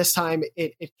 and this time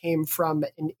it came from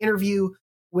an interview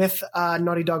with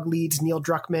Naughty Dog leads Neil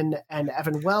Druckmann and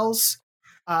Evan Wells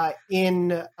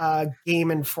in Game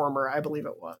Informer, I believe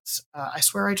it was. I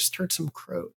swear I just heard some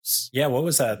crows. Yeah, what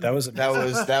was that? That was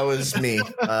me.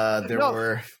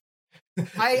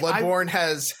 Bloodborne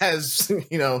has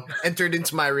entered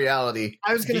into my reality.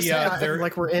 I was going to say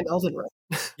like we're in Elden Ring.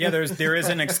 Yeah, there is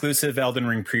an exclusive Elden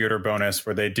Ring pre-order bonus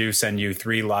where they do send you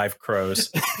 3 live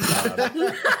crows.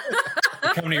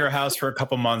 Come to your house for a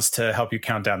couple months to help you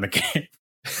count down the game.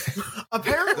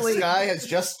 Apparently, the sky has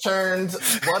just turned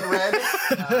blood red.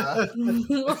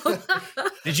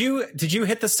 Did you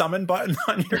hit the summon button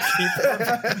on your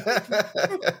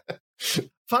keyboard?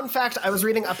 Fun fact: I was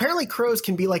reading. Apparently, crows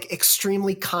can be like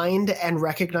extremely kind and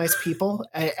recognize people.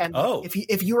 And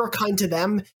if you are kind to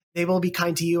them, they will be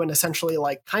kind to you and essentially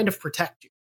like kind of protect you.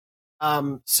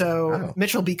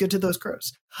 Mitchell, be good to those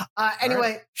crows. Anyway,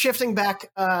 right. Shifting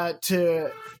back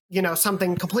to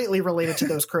something completely related to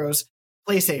those crows.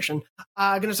 PlayStation.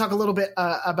 Going to talk a little bit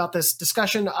about this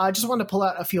discussion. I just wanted to pull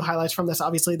out a few highlights from this.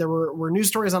 Obviously, there were news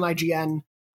stories on IGN,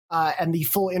 and the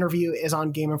full interview is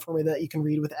on Game Informer that you can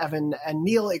read with Evan and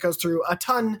Neil. It goes through a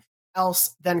ton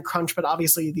else than crunch, but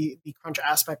obviously the crunch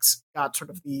aspects got sort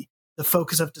of the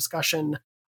focus of discussion.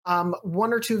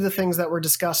 One or two of the things that were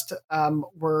discussed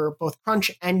were both crunch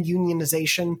and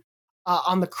unionization.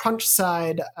 On the crunch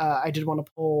side, I did want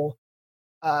to pull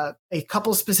a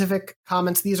couple specific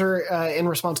comments. These are in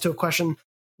response to a question.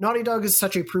 Naughty Dog is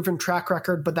such a proven track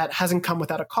record, but that hasn't come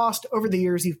without a cost. Over the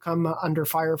years, you've come under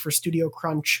fire for studio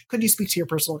crunch. Could you speak to your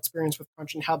personal experience with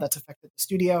crunch and how that's affected the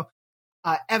studio?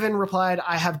 Evan replied,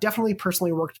 I have definitely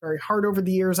personally worked very hard over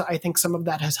the years. I think some of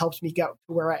that has helped me get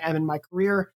to where I am in my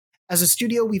career. As a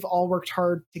studio, we've all worked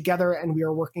hard together, and we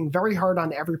are working very hard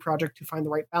on every project to find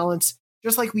the right balance,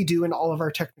 just like we do in all of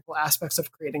our technical aspects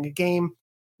of creating a game.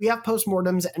 We have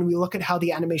postmortems, and we look at how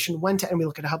the animation went, and we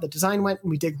look at how the design went, and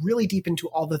we dig really deep into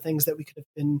all the things that we could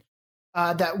have been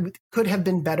could have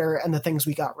been better and the things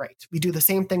we got right. We do the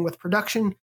same thing with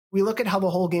production. We look at how the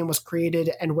whole game was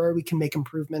created and where we can make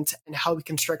improvements and how we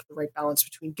can strike the right balance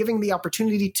between giving the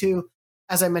opportunity to,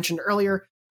 as I mentioned earlier,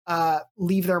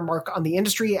 leave their mark on the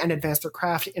industry and advance their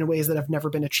craft in ways that have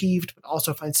never been achieved, but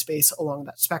also find space along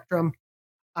that spectrum.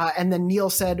 And then Neil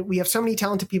said, we have so many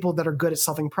talented people that are good at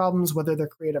solving problems, whether they're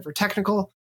creative or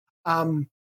technical.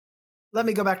 Let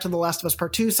me go back to The Last of Us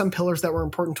Part 2. Some pillars that were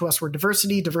important to us were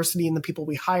diversity in the people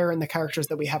we hire and the characters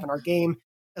that we have in our game,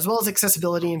 as well as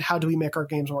accessibility and how do we make our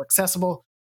games more accessible.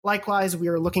 Likewise, we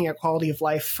are looking at quality of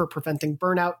life for preventing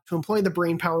burnout to employ the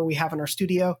brain power we have in our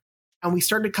studio. And we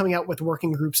started coming out with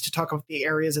working groups to talk about the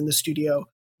areas in the studio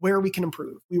where we can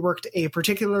improve. We worked a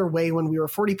particular way when we were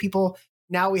 40 people.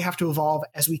 Now we have to evolve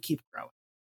as we keep growing.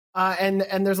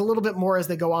 And there's a little bit more as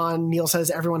they go on. Neil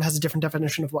says everyone has a different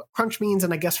definition of what crunch means.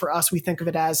 And I guess for us, we think of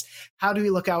it as how do we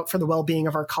look out for the well-being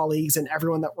of our colleagues and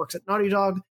everyone that works at Naughty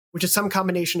Dog, which is some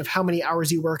combination of how many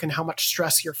hours you work and how much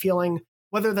stress you're feeling.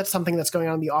 Whether that's something that's going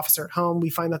on in the office or at home, we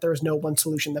find that there is no one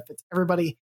solution that fits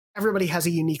everybody. Everybody has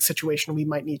a unique situation we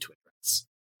might need to address.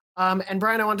 And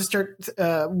Brian, I want to start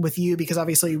with you because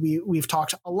obviously we've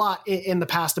talked a lot in the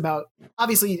past about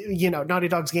obviously, Naughty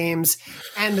Dog's games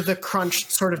and the crunch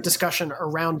sort of discussion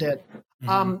around it.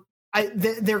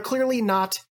 Mm-hmm. They're clearly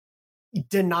not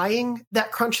denying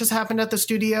that crunch has happened at the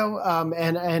studio,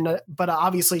 but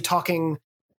obviously talking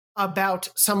about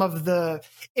some of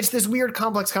it's this weird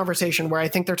complex conversation where I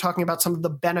think they're talking about some of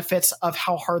the benefits of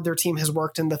how hard their team has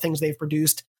worked and the things they've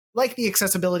produced, like the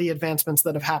accessibility advancements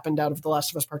that have happened out of The Last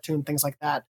of Us Part 2 and things like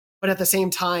that. But at the same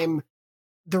time,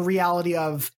 the reality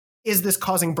of, is this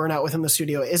causing burnout within the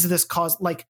studio? Is this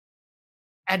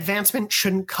advancement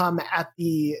shouldn't come at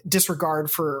the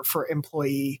disregard for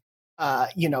employee,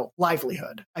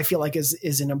 livelihood, I feel like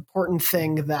is an important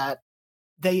thing that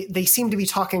they seem to be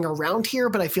talking around here,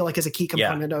 but I feel like is a key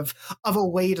component of a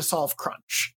way to solve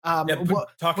crunch. What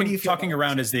do you feel talking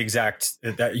around is the exact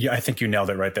that I think you nailed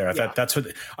it right there. Yeah. That's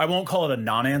what I won't call it a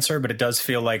non-answer, but it does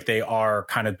feel like they are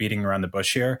kind of beating around the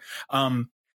bush here.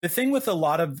 The thing with a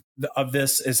lot of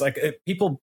this is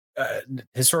people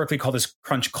historically call this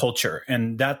crunch culture,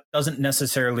 and that doesn't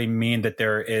necessarily mean that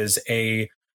there is a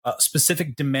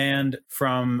specific demand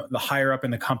from the higher up in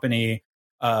the company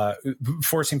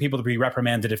forcing people to be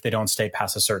reprimanded if they don't stay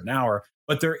past a certain hour.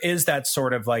 But there is that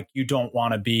sort of you don't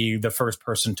want to be the first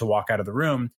person to walk out of the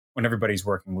room when everybody's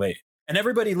working late. And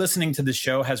everybody listening to this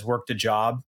show has worked a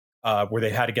job where they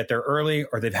had to get there early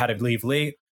or they've had to leave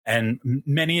late. And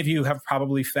many of you have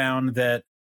probably found that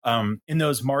in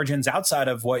those margins outside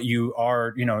of what you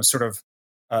are,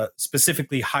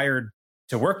 specifically hired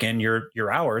to work in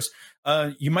your hours,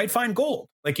 you might find gold.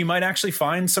 You might actually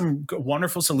find some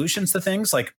wonderful solutions to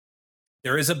things.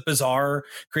 There is a bizarre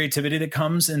creativity that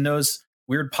comes in those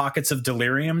weird pockets of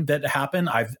delirium that happen.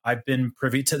 I've been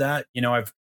privy to that.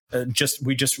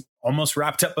 We just almost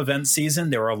wrapped up event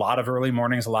season. There were a lot of early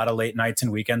mornings, a lot of late nights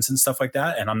and weekends and stuff like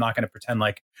that. And I'm not going to pretend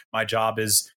like my job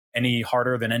is any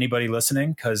harder than anybody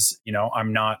listening, because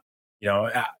I'm not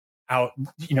out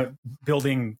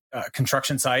building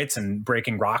construction sites and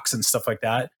breaking rocks and stuff like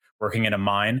that, working in a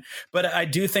mine. But I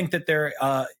do think that there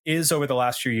is, over the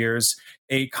last few years,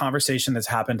 a conversation that's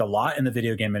happened a lot in the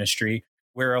video game industry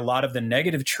where a lot of the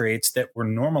negative traits that were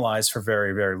normalized for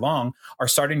very, very long are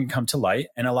starting to come to light.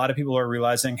 And a lot of people are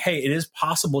realizing, hey, it is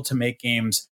possible to make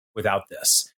games without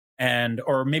this,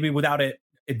 or maybe without it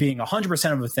being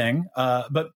 100% of a thing,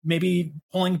 but maybe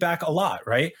pulling back a lot,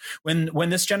 right? When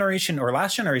this generation or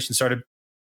last generation started,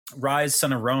 Rise,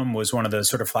 Son of Rome was one of the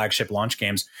sort of flagship launch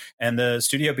games. And the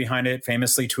studio behind it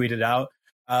famously tweeted out,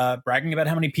 bragging about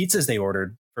how many pizzas they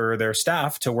ordered for their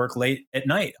staff to work late at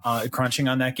night, crunching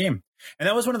on that game. And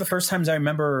that was one of the first times I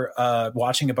remember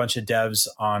watching a bunch of devs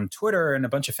on Twitter and a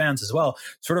bunch of fans as well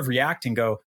sort of react and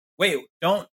go, wait,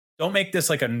 don't make this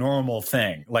like a normal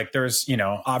thing. There's,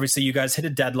 obviously you guys hit a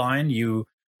deadline. You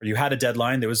had a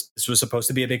deadline. This was supposed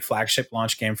to be a big flagship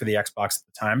launch game for the Xbox at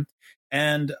the time.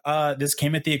 And this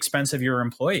came at the expense of your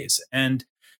employees. And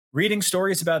reading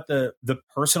stories about the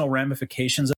personal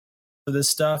ramifications of this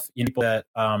stuff, that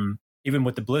even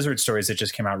with the Blizzard stories that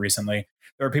just came out recently,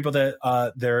 there are people that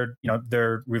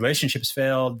their relationships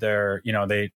failed.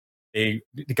 They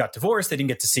got divorced. They didn't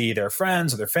get to see their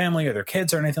friends or their family or their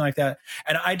kids or anything like that.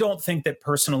 And I don't think that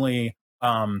personally,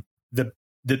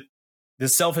 the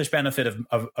selfish benefit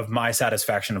of my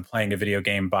satisfaction of playing a video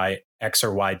game by X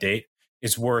or Y date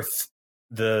is worth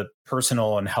the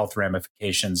personal and health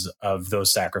ramifications of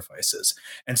those sacrifices.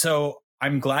 And so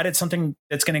I'm glad it's something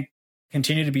that's going to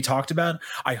continue to be talked about.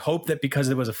 I hope that because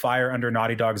there was a fire under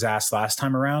Naughty Dog's ass last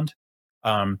time around,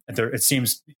 it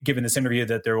seems, given this interview,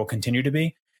 that there will continue to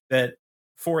be, that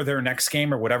for their next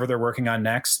game or whatever they're working on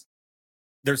next,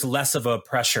 there's less of a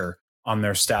pressure on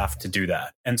their staff to do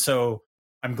that. And so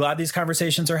I'm glad these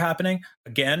conversations are happening.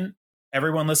 Again,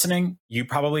 everyone listening, you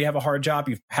probably have a hard job.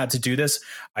 You've had to do this.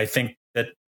 I think that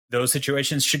those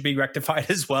situations should be rectified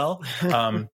as well.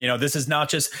 This is not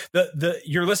just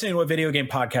you're listening to a video game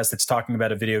podcast that's talking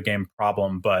about a video game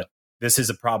problem, but this is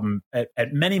a problem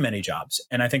at many, many jobs.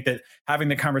 And I think that having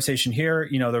the conversation here,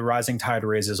 the rising tide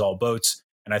raises all boats.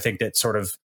 And I think that sort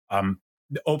of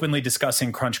openly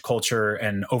discussing crunch culture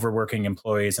and overworking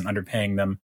employees and underpaying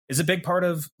them is a big part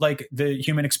of like the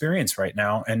human experience right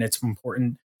now. And it's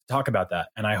important to talk about that.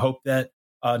 And I hope that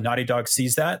Naughty Dog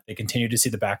sees that. They continue to see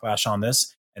the backlash on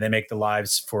this, and they make the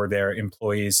lives for their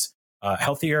employees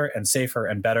healthier and safer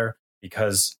and better,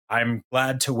 because I'm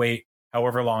glad to wait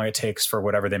however long it takes for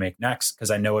whatever they make next,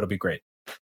 because I know it'll be great.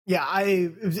 Yeah, I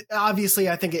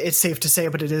think it's safe to say,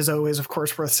 but it is always, of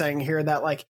course, worth saying here that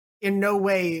like in no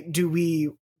way do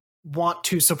we want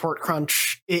to support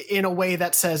crunch in a way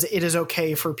that says it is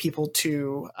okay for people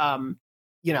to,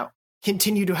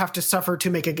 continue to have to suffer to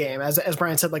make a game. As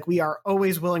Brian said, like we are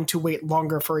always willing to wait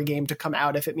longer for a game to come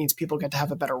out if it means people get to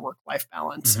have a better work-life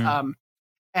balance. Mm-hmm.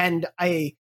 And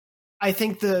I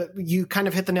think you kind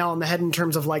of hit the nail on the head in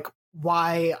terms of like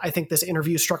why I think this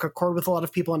interview struck a chord with a lot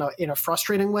of people in a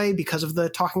frustrating way because of the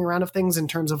talking around of things, in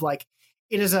terms of like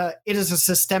it is a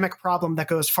systemic problem that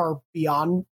goes far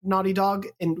beyond Naughty Dog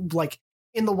and like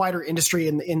in the wider industry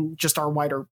and in just our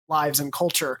wider lives and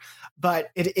culture.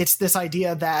 But it's this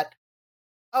idea that,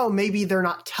 oh, maybe they're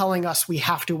not telling us we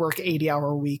have to work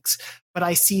 80-hour weeks, but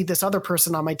I see this other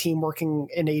person on my team working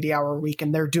an 80-hour week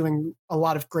and they're doing a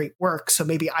lot of great work, so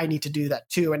maybe I need to do that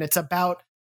too. And it's about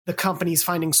the companies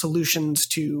finding solutions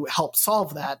to help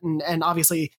solve that. And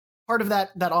obviously part of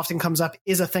that often comes up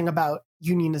is a thing about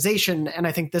unionization. And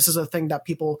I think this is a thing that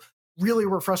people really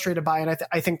were frustrated by. And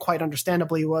I think quite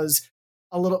understandably was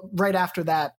a little right after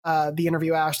that, the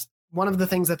interview asked, one of the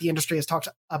things that the industry has talked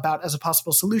about as a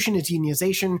possible solution is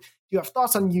unionization. Do you have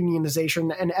thoughts on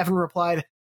unionization? And Evan replied,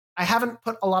 I haven't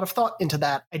put a lot of thought into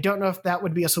that. I don't know if that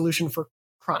would be a solution for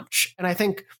crunch. And I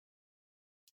think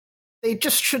they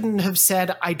just shouldn't have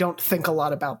said, I don't think a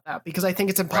lot about that, because I think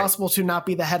it's impossible to not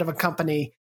be the head of a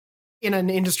company in an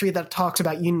industry that talks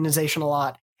about unionization a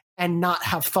lot and not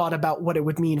have thought about what it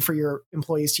would mean for your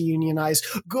employees to unionize,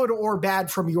 good or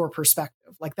bad from your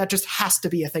perspective. Like that just has to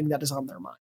be a thing that is on their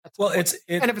mind. Well, and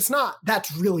if it's not,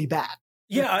 that's really bad.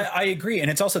 Yeah, I agree. And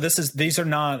it's also, this is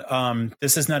not an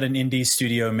indie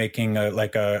studio making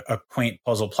a quaint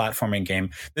puzzle platforming game.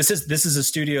 This is a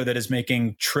studio that is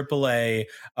making AAA,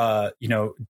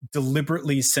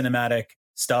 deliberately cinematic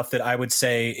stuff that I would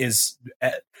say is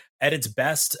at its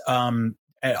best,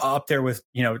 up there with,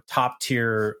 top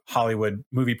tier Hollywood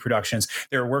movie productions.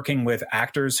 They're working with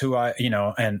actors who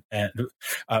and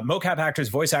mocap actors,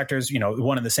 voice actors,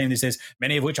 one and the same these days,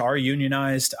 many of which are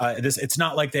unionized. It's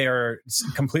not like they are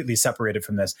completely separated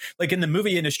from this. Like in the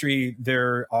movie industry,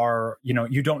 there are,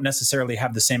 you don't necessarily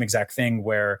have the same exact thing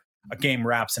where a game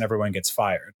wraps and everyone gets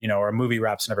fired, or a movie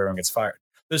wraps and everyone gets fired.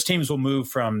 Those teams will move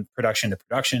from production to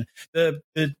production.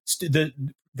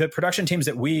 The production teams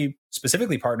that we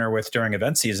specifically partner with during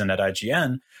event season at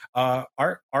IGN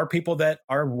are people that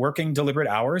are working deliberate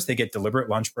hours. They get deliberate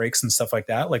lunch breaks and stuff like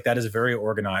that. Like that is very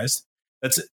organized.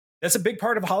 That's a big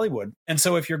part of Hollywood. And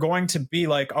so if you're going to be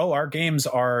like, oh, our games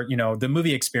are, the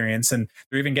movie experience, and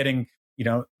they're even getting,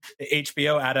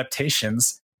 HBO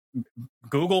adaptations,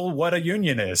 Google what a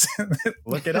union is.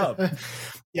 Look it up.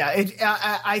 Yeah,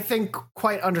 I think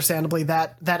quite understandably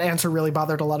that answer really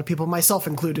bothered a lot of people, myself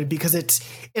included, because it's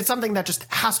something that just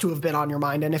has to have been on your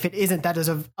mind. And if it isn't, that is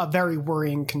a very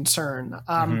worrying concern.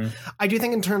 I do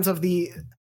think in terms of the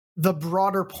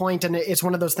broader point, and it's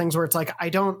one of those things where it's like,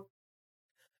 I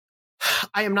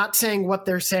am not saying what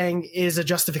they're saying is a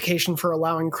justification for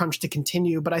allowing crunch to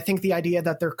continue, but I think the idea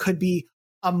that there could be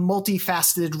a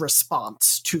multifaceted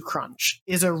response to crunch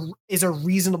is a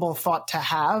reasonable thought to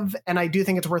have. And I do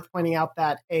think it's worth pointing out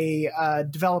that a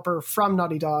developer from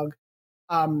Naughty Dog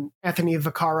Anthony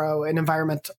Vaccaro, an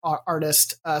environment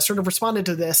artist, sort of responded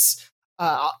to this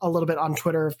a little bit on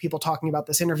Twitter of people talking about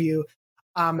this interview,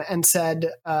 and said,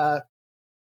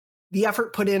 the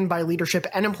effort put in by leadership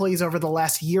and employees over the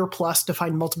last year plus to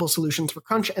find multiple solutions for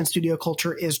crunch and studio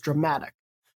culture is dramatic.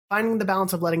 Finding the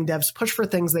balance of letting devs push for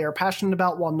things they are passionate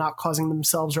about while not causing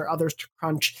themselves or others to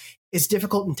crunch is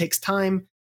difficult and takes time.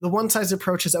 The one-size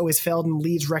approach has always failed, and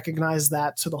leads recognize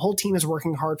that, so the whole team is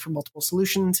working hard for multiple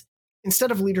solutions.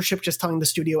 Instead of leadership just telling the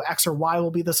studio X or Y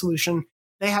will be the solution,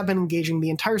 they have been engaging the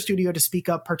entire studio to speak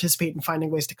up, participate in finding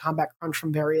ways to combat crunch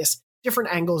from various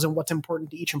different angles and what's important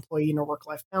to each employee in a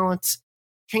work-life balance.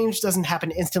 Change doesn't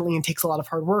happen instantly and takes a lot of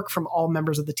hard work from all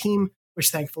members of the team, which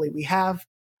thankfully we have.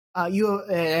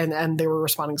 And they were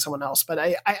responding to someone else. But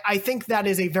I think that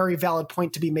is a very valid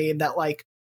point to be made, that like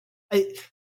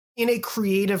in a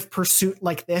creative pursuit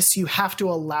like this, you have to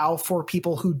allow for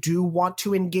people who do want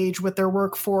to engage with their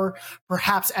work for,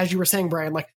 perhaps, as you were saying,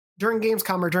 Brian, like during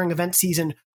Gamescom or during event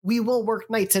season, we will work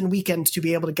nights and weekends to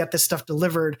be able to get this stuff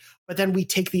delivered, but then we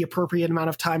take the appropriate amount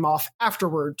of time off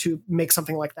afterward to make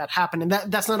something like that happen. And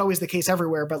that's not always the case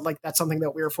everywhere, but like that's something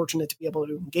that we are fortunate to be able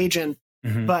to engage in.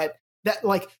 Mm-hmm. But that,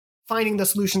 like, finding the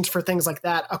solutions for things like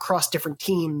that across different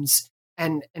teams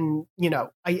and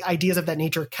ideas of that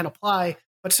nature can apply,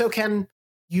 but so can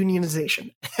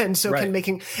unionization. And so can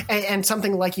making, and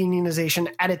something like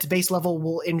unionization at its base level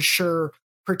will ensure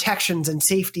protections and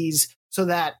safeties so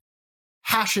that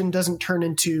passion doesn't turn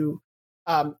into,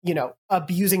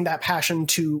 abusing that passion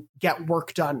to get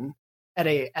work done in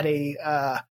a way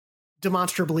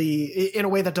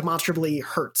that demonstrably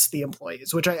hurts the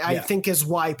employees, which I think is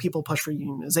why people push for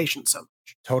unionization so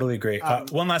much. Totally agree.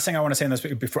 One last thing I want to say in this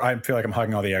before, I feel like I'm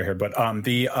hogging all the air here, but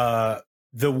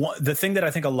the thing that I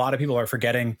think a lot of people are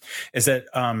forgetting is that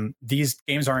these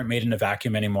games aren't made in a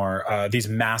vacuum anymore. These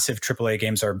massive AAA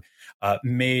games are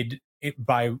made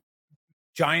by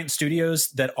giant studios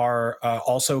that are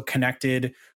also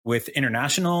connected with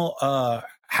international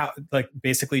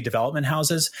basically development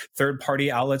houses,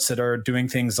 third-party outlets that are doing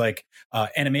things like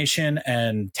animation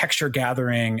and texture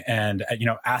gathering and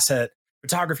asset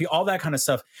photography, all that kind of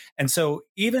stuff. And so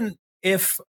even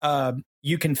if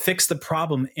you can fix the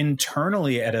problem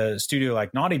internally at a studio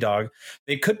like Naughty Dog,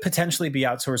 they could potentially be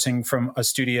outsourcing from a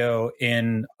studio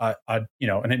in an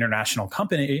international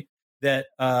company that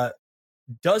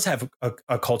does have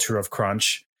a culture of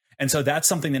crunch. And so that's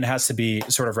something that has to be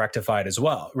sort of rectified as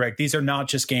well, right? These are not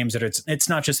just games that it's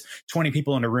not just 20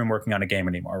 people in a room working on a game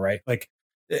anymore, right? Like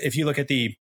if you look at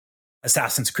the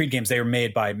Assassin's Creed games, they are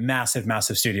made by massive,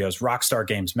 massive studios. Rockstar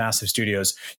Games, massive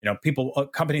studios.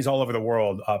 Companies all over the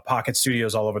world, Pocket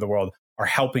Studios all over the world are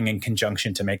helping in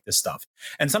conjunction to make this stuff.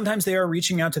 And sometimes they are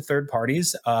reaching out to third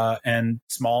parties and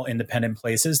small independent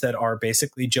places that are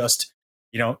basically just,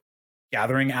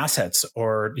 gathering assets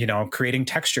or, creating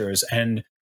textures. And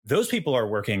those people are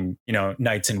working,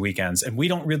 nights and weekends, and we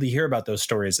don't really hear about those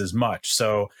stories as much.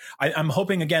 So I'm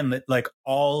hoping again that like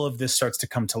all of this starts to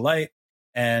come to light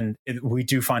and we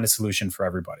do find a solution for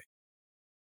everybody.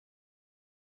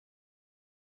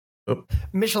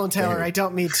 Mitchell and Taylor, I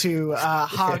don't mean to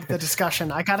hog the discussion.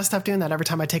 I got to stop doing that every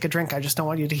time I take a drink. I just don't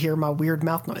want you to hear my weird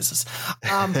mouth noises.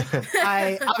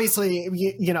 I obviously,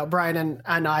 Brian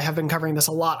and I have been covering this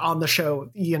a lot on the show,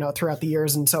 throughout the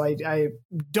years. And so I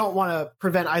don't want to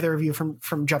prevent either of you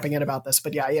from jumping in about this.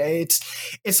 But yeah, it's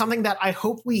something that I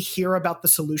hope we hear about the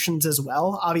solutions as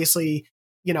well. Obviously,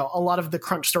 a lot of the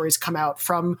crunch stories come out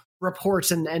from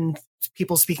reports and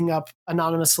people speaking up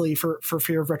anonymously for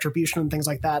fear of retribution and things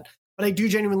like that. But I do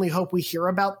genuinely hope we hear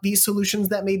about these solutions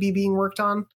that may be being worked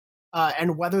on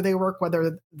and whether they work,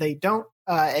 whether they don't,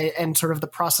 and sort of the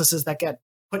processes that get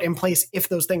put in place if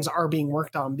those things are being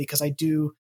worked on. Because I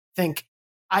do think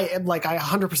I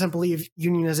 100% believe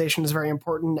unionization is very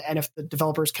important. And if the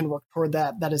developers can work toward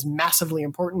that, that is massively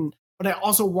important. But I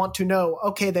also want to know,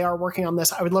 okay, they are working on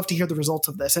this. I would love to hear the results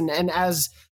of this. And as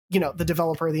the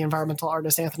developer, the environmental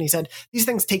artist, Anthony said, these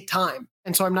things take time.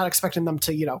 And so I'm not expecting them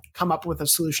to, come up with a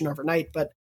solution overnight.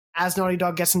 But as Naughty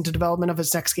Dog gets into development of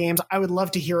its next games, I would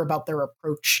love to hear about their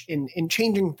approach in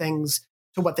changing things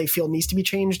to what they feel needs to be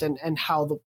changed and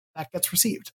how that gets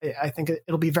received. I think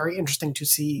it'll be very interesting to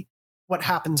see what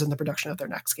happens in the production of their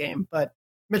next game. But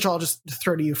Mitchell, I'll just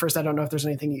throw to you first. I don't know if there's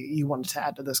anything you wanted to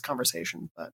add to this conversation,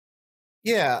 but.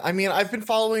 Yeah, I mean, I've been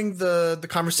following the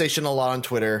conversation a lot on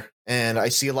Twitter, and I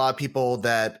see a lot of people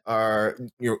that are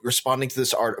responding to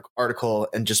this article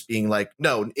and just being like,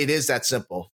 no, it is that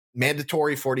simple.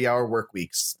 Mandatory 40-hour work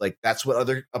weeks. Like, that's what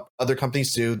other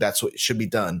companies do. That's what should be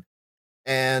done.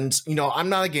 And, I'm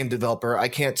not a game developer. I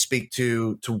can't speak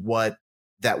to what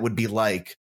that would be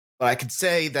like. But I could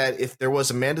say that if there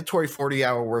was a mandatory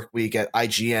 40-hour work week at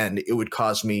IGN, it would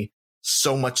cause me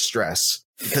so much stress,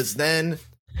 because then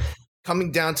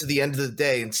coming down to the end of the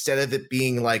day, instead of it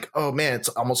being like, oh man, it's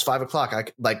almost 5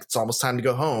 o'clock, it's almost time to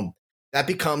go home, that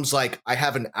becomes like I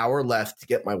have an hour left to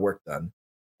get my work done.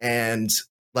 And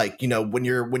like, when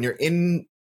you're in,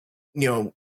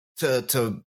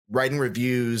 to writing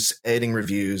reviews, editing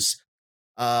reviews,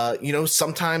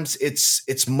 sometimes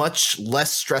it's much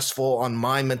less stressful on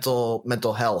my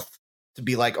mental health to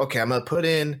be like, okay, I'm going to put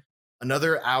in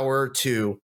another hour or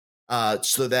two,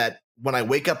 so that when I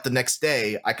wake up the next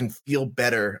day, I can feel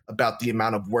better about the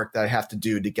amount of work that I have to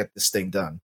do to get this thing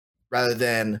done, rather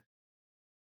than,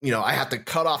 I have to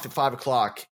cut off at 5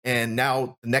 o'clock, and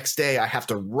now the next day I have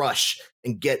to rush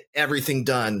and get everything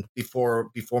done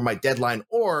before my deadline,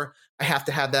 or I have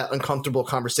to have that uncomfortable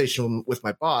conversation with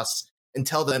my boss and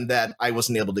tell them that I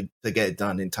wasn't able to get it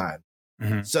done in time.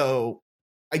 Mm-hmm. So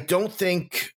I don't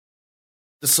think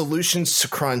the solutions to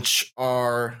crunch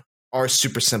are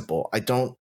super simple.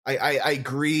 I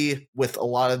agree with a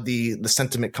lot of the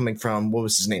sentiment coming from, what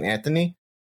was his name, Anthony?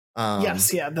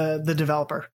 Yes, yeah, the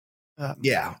developer.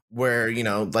 Yeah, where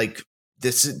like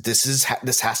this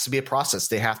has to be a process.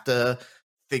 They have to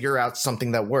figure out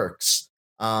something that works.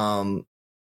 And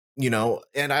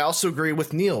I also agree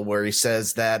with Neil where he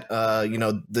says that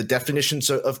the definitions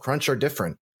of crunch are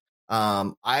different.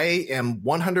 I am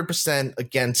 100%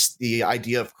 against the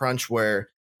idea of crunch where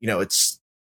it's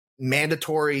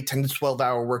mandatory 10 to 12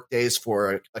 hour work days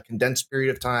for a condensed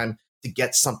period of time to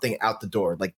get something out the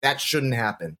door. Like, that shouldn't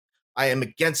happen. I am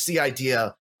against the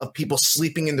idea of people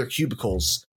sleeping in their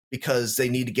cubicles because they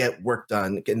need to get work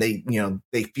done and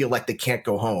they feel like they can't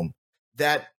go home.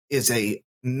 That is a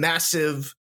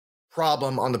massive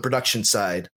problem on the production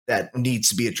side that needs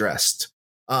to be addressed.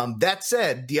 That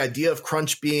said, the idea of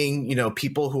crunch being,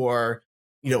 people who are,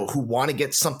 who want to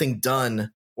get something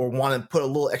done or want to put a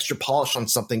little extra polish on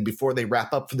something before they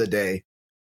wrap up for the day.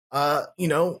 I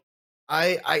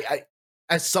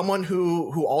as someone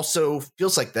who also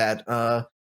feels like that,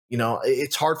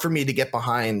 it's hard for me to get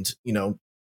behind,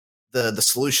 the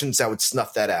solutions that would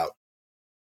snuff that out.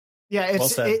 Yeah,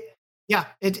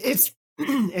 it's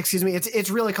excuse me, it's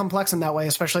really complex in that way,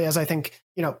 especially as I think,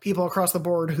 people across the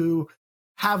board who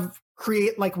have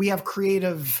we have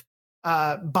creative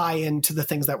buy-in to the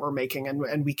things that we're making,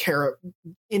 and we care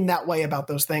in that way about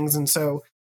those things. And so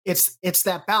it's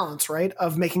that balance, right,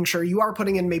 of making sure you are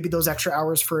putting in maybe those extra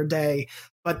hours for a day,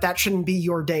 but that shouldn't be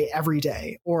your day every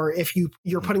day. Or if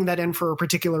you're putting that in for a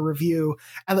particular review,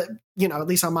 and at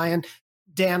least on my end,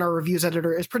 Dan, our reviews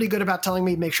editor, is pretty good about telling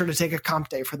me make sure to take a comp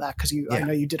day for that, because I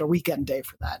know you did a weekend day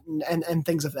for that, and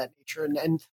things of that nature.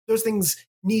 And those things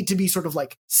need to be sort of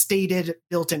like stated,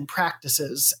 built-in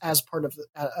practices as part of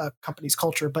a company's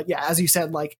culture. But yeah, as you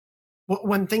said, like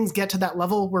when things get to that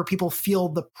level where people feel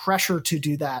the pressure to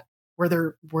do that, where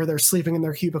they're sleeping in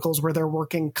their cubicles, where they're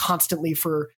working constantly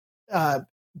for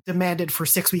demanded for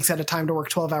 6 weeks at a time to work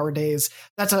 12-hour days,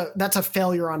 that's a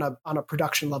failure on a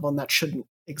production level, and that shouldn't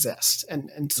exist.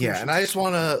 And yeah, and I just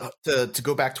want to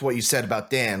go back to what you said about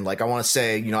Dan. Like, I want to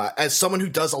say, as someone who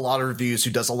does a lot of reviews,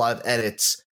 who does a lot of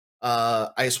edits, I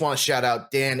just want to shout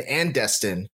out Dan and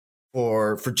Destin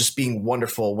for just being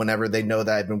wonderful whenever they know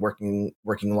that I've been working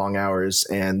long hours,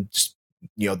 and just,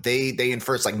 they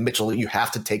infer, it's like, Mitchell, you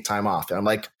have to take time off. And I'm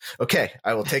like, okay,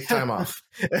 I will take time off.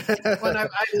 Well,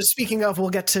 speaking of,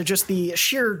 we'll get to just the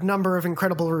sheer number of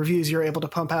incredible reviews you're able to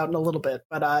pump out in a little bit.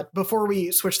 But before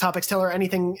we switch topics, Taylor,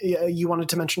 anything you wanted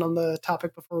to mention on the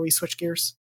topic before we switch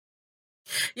gears?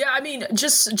 Yeah, I mean,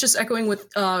 just echoing with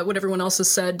what everyone else has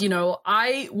said,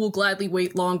 I will gladly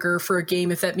wait longer for a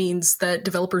game if that means that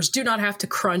developers do not have to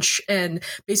crunch and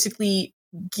basically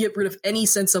get rid of any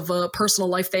sense of a personal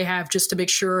life they have just to make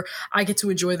sure I get to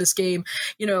enjoy this game.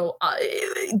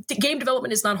 Game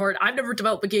development is not hard. I've never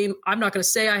developed a game. I'm not going to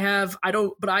say I have. I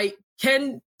don't, but I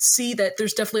can see that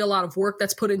there's definitely a lot of work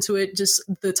that's put into it. Just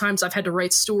the times I've had to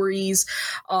write stories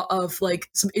of like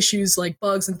some issues like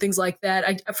bugs and things like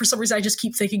that. For some reason, I just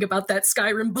keep thinking about that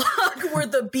Skyrim bug where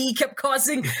the bee kept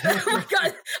causing, oh my God, I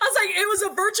was like, it was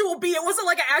a virtual bee. It wasn't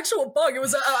like an actual bug. It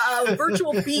was a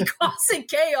virtual bee causing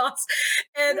chaos.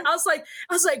 And I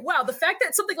was like, wow, the fact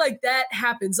that something like that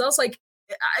happens, I was like,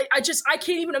 I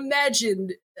can't even imagine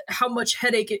how much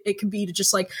headache it can be to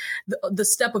just like the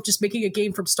step of just making a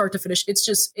game from start to finish. It's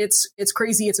just it's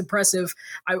crazy. It's impressive.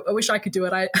 I wish I could do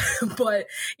it. But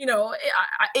you know,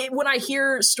 when I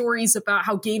hear stories about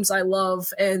how games I love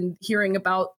and hearing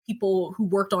about people who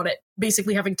worked on it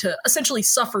basically having to essentially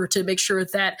suffer to make sure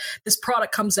that this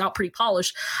product comes out pretty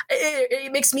polished,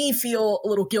 it makes me feel a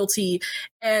little guilty.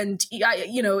 And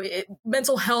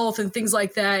mental health and things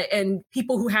like that, and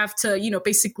people who have to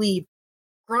basically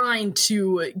grind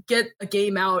to get a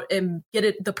game out and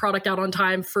get the product out on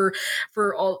time for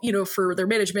all, for their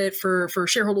management, for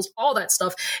shareholders, all that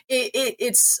stuff.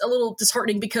 It's a little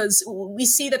disheartening because we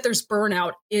see that there's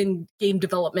burnout in game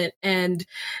development, and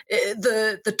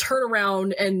the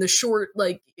turnaround and the short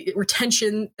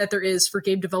retention that there is for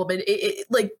game development.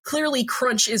 Clearly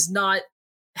crunch is not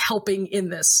helping in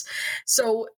this.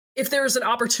 So if there's an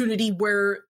opportunity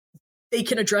where they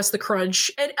can address the crunch,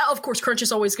 and of course crunch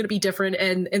is always going to be different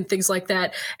and things like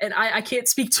that, and I can't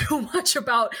speak too much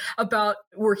about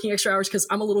working extra hours because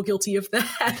I'm a little guilty of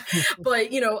that. But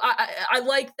I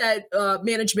like that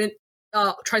management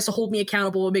tries to hold me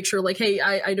accountable and make sure hey,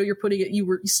 I know you're putting it,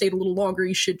 you stayed a little longer,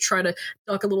 you should try to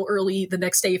duck a little early the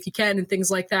next day if you can, and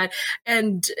things like that.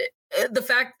 And the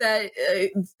fact that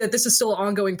this is still an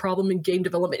ongoing problem in game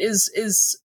development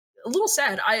is a little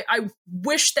sad. I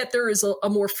wish that there is a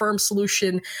more firm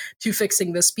solution to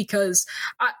fixing this, because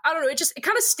I don't know, it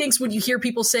kind of stinks when you hear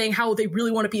people saying how they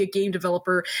really want to be a game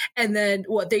developer and then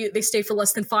they stay for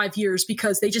less than 5 years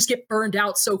because they just get burned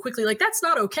out so quickly. That's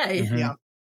not okay. Mm-hmm.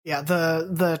 Yeah,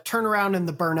 the turnaround and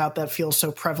the burnout that feels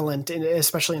so prevalent,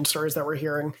 especially in stories that we're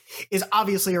hearing, is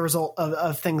obviously a result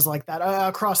of things like that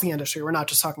across the industry. We're not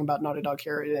just talking about Naughty Dog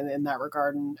here in that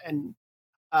regard, and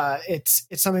it's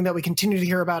something that we continue to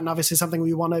hear about, and obviously something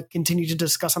we want to continue to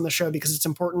discuss on the show because it's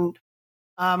important.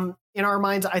 In our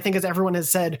minds, I think, as everyone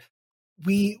has said,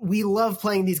 we love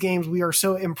playing these games. We are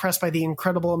so impressed by the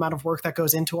incredible amount of work that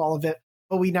goes into all of it,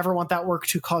 but we never want that work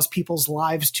to cause people's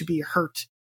lives to be hurt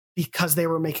because they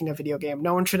were making a video game.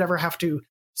 No one should ever have to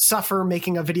suffer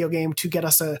making a video game to get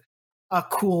us a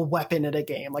cool weapon at a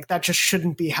game. That just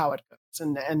shouldn't be how it goes.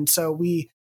 And so we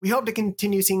hope to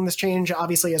continue seeing this change,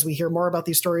 obviously, as we hear more about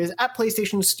these stories at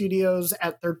PlayStation Studios,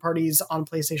 at third parties on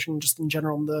PlayStation, just in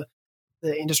general.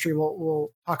 The industry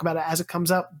will talk about it as it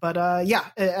comes up. But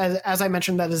as I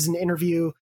mentioned, that is an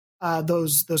interview.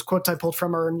 Those quotes I pulled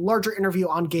from are a larger interview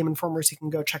on Game Informer, so you can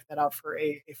go check that out for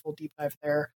a full deep dive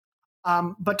there.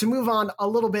 But to move on a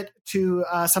little bit to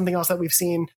something else that we've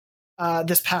seen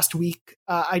this past week,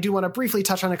 I do want to briefly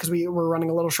touch on it because we're running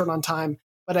a little short on time,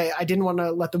 but I didn't want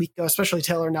to let the week go, especially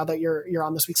Taylor, now that you're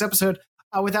on this week's episode,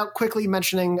 without quickly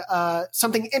mentioning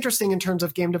something interesting in terms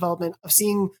of game development, of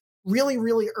seeing really,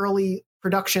 really early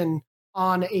production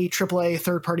on a AAA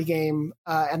third-party game,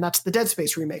 and that's the Dead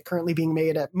Space remake, currently being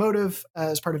made at Motive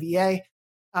as part of EA.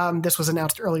 This was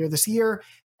announced earlier this year.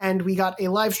 And we got a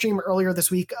live stream earlier this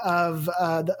week of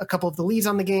a couple of the leads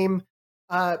on the game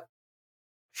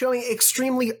showing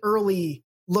extremely early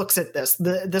looks at this.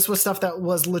 This was stuff that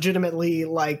was legitimately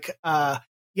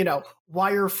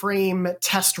wireframe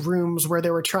test rooms where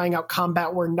they were trying out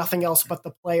combat where nothing else but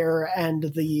the player and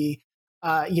the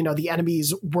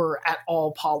enemies were at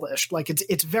all polished.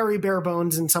 It's very bare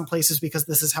bones in some places because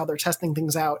this is how they're testing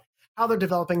things out, how they're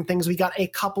developing things. We got a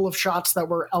couple of shots that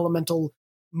were elemental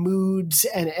moods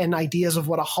and ideas of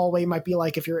what a hallway might be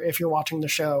like if you're watching the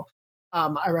show.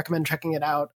 I recommend checking it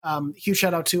out. Huge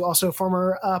shout out to also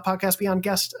former Podcast Beyond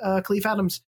guest Khalif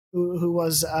Adams, who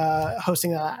was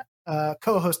co-hosting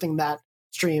that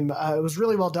stream. It was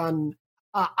really well done.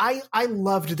 I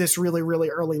loved this really, really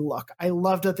early look. I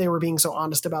loved that they were being so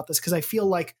honest about this, because I feel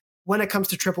like when it comes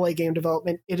to AAA game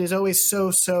development, it is always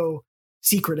so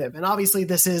secretive. And obviously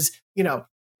this is,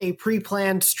 a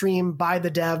pre-planned stream by the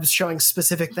devs showing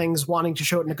specific things, wanting to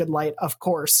show it in a good light, of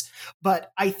course.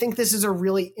 But I think this is a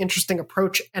really interesting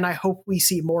approach, and I hope we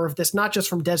see more of this, not just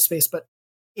from Dead Space, but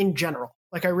in general.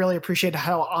 I really appreciate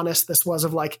how honest this was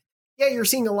of you're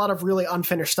seeing a lot of really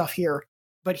unfinished stuff here,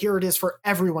 but here it is for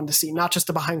everyone to see, not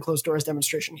just a behind closed doors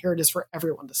demonstration. Here it is for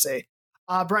everyone to see.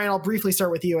 Brian, I'll briefly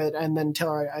start with you, and then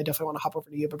Taylor, I definitely want to hop over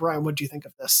to you. But Brian, what do you think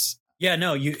of this? Yeah,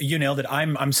 no, you nailed it.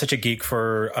 I'm such a geek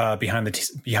for behind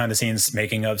the scenes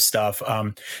making of stuff.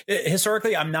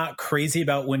 Historically, I'm not crazy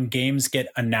about when games get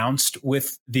announced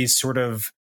with these sort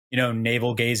of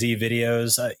navel gazy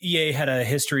videos. EA had a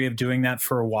history of doing that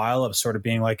for a while, of sort of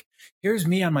being like, here's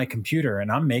me on my computer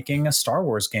and I'm making a Star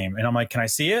Wars game, and I'm like, can I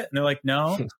see it? And they're like,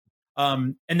 no.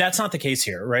 And that's not the case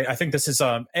here, right? I think this is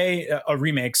a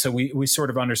remake, so we sort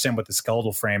of understand what the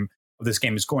skeletal frame of this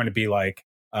game is going to be like.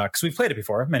 Because we've played it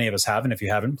before. Many of us have, and if you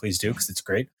haven't, please do, because it's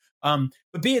great.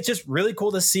 But B, it's just really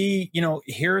cool to see,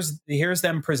 here's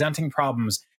them presenting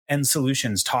problems and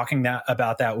solutions, talking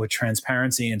about that with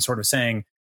transparency and sort of saying,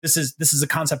 this is a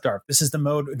concept art. This is the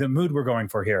mood we're going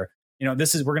for here. We're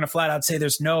going to flat out say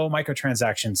there's no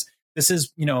microtransactions. This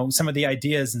is, some of the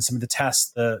ideas and some of the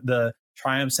tests, the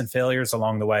triumphs and failures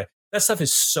along the way. That stuff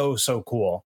is so, so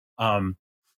cool.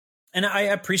 And I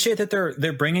appreciate that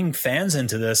they're bringing fans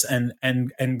into this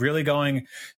and really going,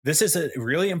 this is a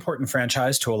really important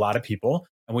franchise to a lot of people.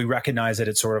 And we recognize that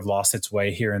it sort of lost its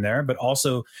way here and there, but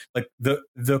also like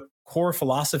the core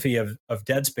philosophy of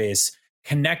Dead Space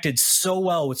connected so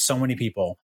well with so many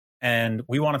people. And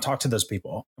we want to talk to those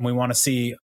people and we want to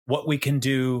see what we can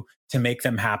do to make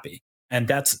them happy. And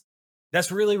that's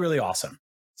really, really awesome.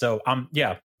 So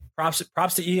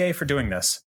props to EA for doing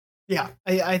this. Yeah,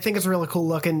 I think it's a really cool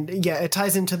look. And yeah, it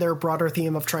ties into their broader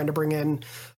theme of trying to bring in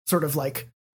sort of like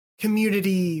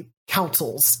community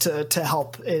councils to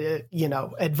help,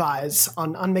 advise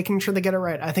on making sure they get it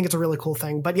right. I think it's a really cool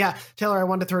thing. But yeah, Taylor, I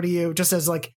wanted to throw to you just as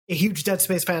like a huge Dead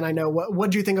Space fan. I know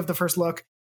what do you think of the first look?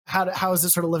 How is it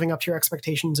sort of living up to your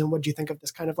expectations? And what do you think of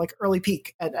this kind of like early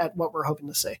peek at what we're hoping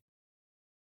to see?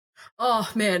 Oh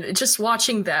man, just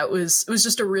watching that was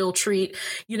just a real treat.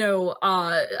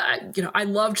 I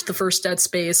loved the first Dead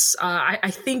Space.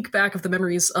 I think back of the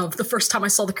memories of the first time I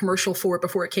saw the commercial for it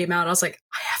before it came out. I was like,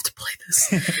 I have to play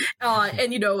this.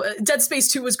 And Dead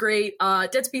Space 2 was great.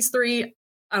 Dead Space 3,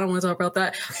 I don't want to talk about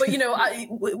that, but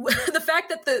the fact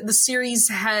that the series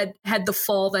had the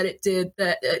fall that it did,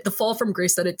 the fall from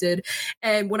grace that it did,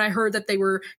 and when I heard that they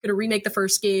were going to remake the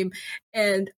first game,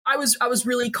 and I was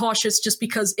really cautious just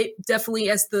because it definitely,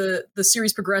 as the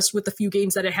series progressed with the few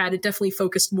games that it had, it definitely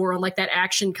focused more on like that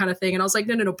action kind of thing, and I was like,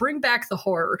 no, bring back the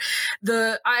horror.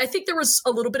 I think there was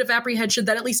a little bit of apprehension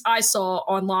that at least I saw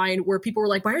online where people were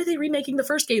like, why are they remaking the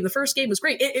first game? The first game was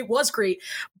great. It was great,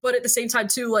 but at the same time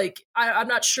too, like I'm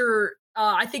not sure.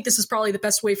 I think this is probably the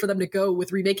best way for them to go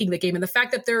with remaking the game, and the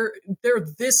fact that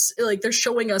they're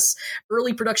showing us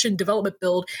early production development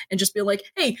build and just being like,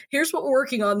 hey, here's what we're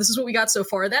working on. This is what we got so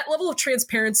far. That level of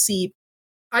transparency,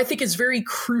 I think, is very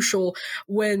crucial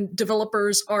when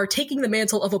developers are taking the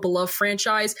mantle of a beloved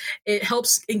franchise. It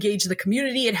helps engage the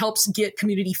community. It helps get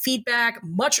community feedback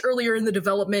much earlier in the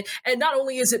development. And not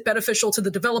only is it beneficial to the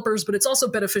developers, but it's also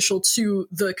beneficial to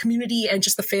the community and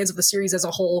just the fans of the series as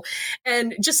a whole.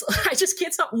 And I just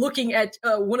can't stop looking at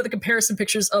one of the comparison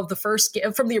pictures of the first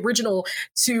game from the original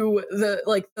to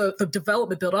the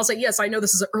development build. I was like, yes, I know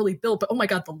this is an early build, but oh my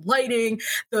God, the lighting,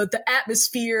 the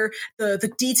atmosphere,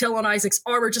 the detail on Isaac's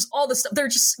armor, just all this stuff.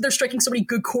 They're striking so many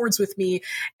good chords with me,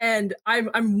 and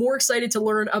I'm more excited to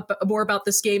learn more about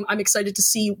this game. I'm excited to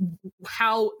see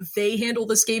how they handle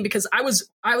this game, because I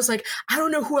was like, I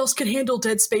don't know who else could handle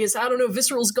Dead Space. I don't know.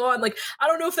 Visceral's gone. Like, I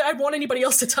don't know if I'd want anybody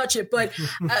else to touch it, but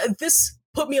this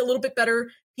put me a little bit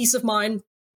better peace of mind.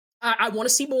 I want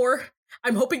to see more.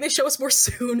 I'm hoping they show us more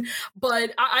soon,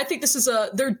 but I think this is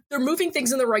they're moving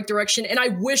things in the right direction, and I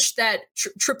wish that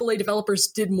AAA developers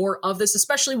did more of this,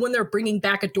 especially when they're bringing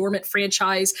back a dormant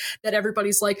franchise that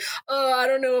everybody's like, oh, I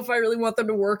don't know if I really want them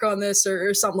to work on this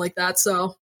or something like that.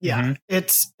 So yeah,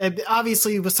 It's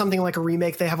obviously with something like a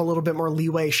remake, they have a little bit more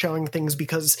leeway showing things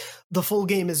because the full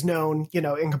game is known,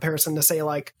 in comparison to say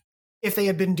like, if they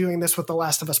had been doing this with The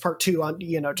Last of Us Part 2 on,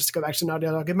 just to go back to Naughty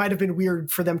Dog, it might have been weird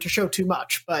for them to show too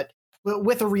much, but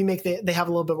with a remake, they have a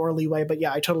little bit more leeway. But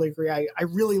yeah, I totally agree. I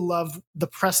really love the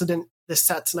precedent this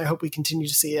sets, and I hope we continue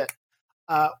to see it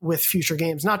with future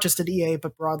games, not just at EA,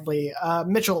 but broadly.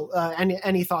 Mitchell,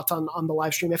 any thoughts on the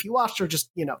live stream if you watched, or just,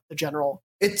 the general?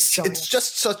 It's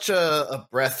just such a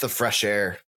breath of fresh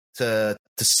air to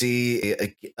see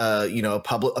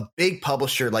a big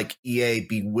publisher like EA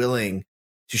be willing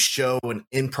to show an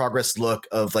in-progress look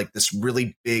of like this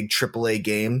really big AAA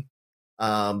game.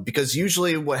 Because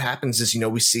usually what happens is,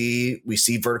 we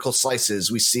see vertical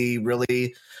slices, we see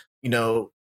really,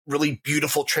 really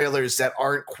beautiful trailers that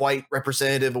aren't quite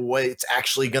representative of what it's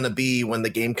actually going to be when the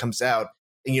game comes out.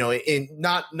 And, in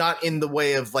not in the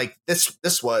way of like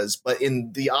this was, but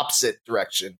in the opposite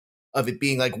direction of it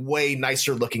being like way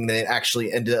nicer looking than it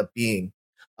actually ended up being.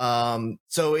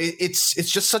 So it's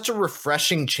just such a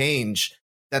refreshing change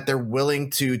that they're willing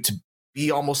to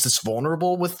be almost as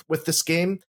vulnerable with this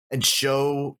game and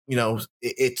show,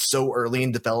 it's so early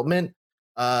in development.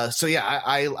 So yeah,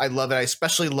 I love it. I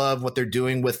especially love what they're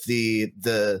doing with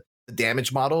the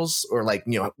damage models, or like,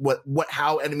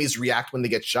 how enemies react when they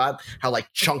get shot, how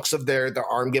like chunks of their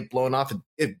arm get blown off.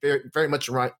 It very much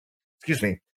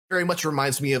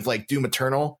reminds me of like Doom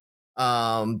Eternal,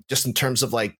 just in terms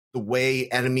of like the way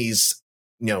enemies,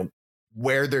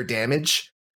 wear their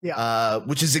damage.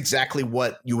 which is exactly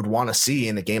what you would want to see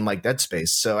in a game like Dead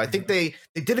Space. So I think they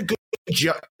did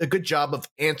a good job of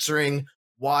answering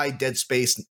why Dead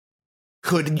Space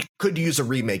could use a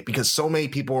remake, because so many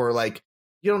people were like,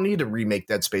 you don't need to remake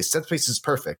Dead Space. Dead Space is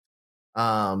perfect.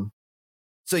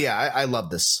 So yeah, I love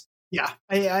this. Yeah,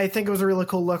 I think it was a really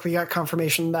cool look. We got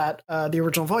confirmation that the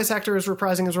original voice actor is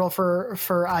reprising his role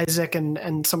for Isaac,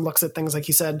 and some looks at things like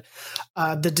you said.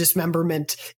 The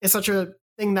dismemberment is such a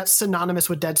thing that's synonymous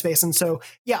with Dead Space, and so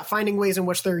yeah, finding ways in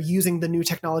which they're using the new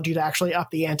technology to actually up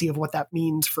the ante of what that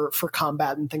means for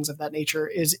combat and things of that nature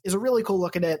is a really cool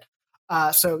look at it.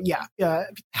 So yeah,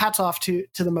 hats off to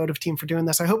the Motive team for doing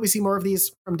this. I hope we see more of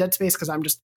these from Dead Space, because I'm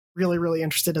just really, really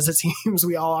interested, as it seems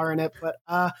we all are in it. But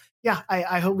yeah,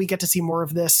 I hope we get to see more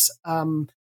of this.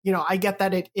 I get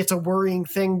that it's a worrying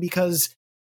thing because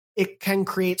it can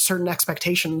create certain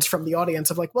expectations from the audience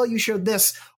of like, well, you showed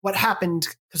this, what happened?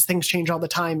 Because things change all the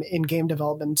time in game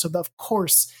development. So of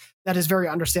course, that is very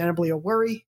understandably a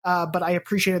worry. But I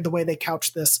appreciated the way they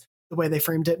couched this, the way they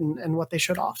framed it, and what they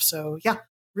showed off. So yeah,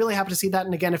 really happy to see that.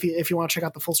 And again, if you want to check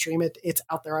out the full stream, it's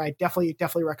out there. I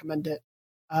definitely recommend it.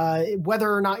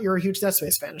 Whether or not you're a huge Dead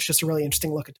Space fan, it's just a really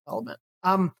interesting look at development.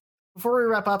 Before we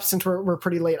wrap up, since we're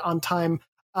pretty late on time,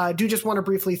 do just want to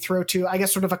briefly throw to, I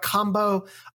guess, sort of a combo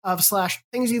of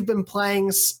 / things you've been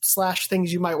playing /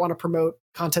 things you might want to promote,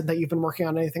 content that you've been working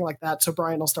on, anything like that. So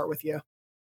Brian, I'll start with you.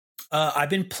 I've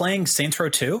been playing Saints Row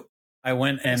 2. I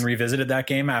went and revisited that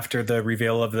game after the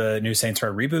reveal of the new Saints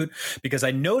Row reboot, because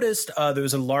I noticed there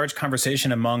was a large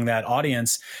conversation among that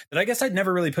audience that I guess I'd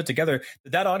never really put together.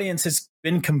 That audience has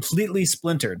been completely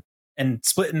splintered and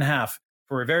split in half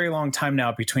for a very long time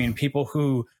now, between people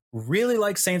who really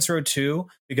like Saints Row 2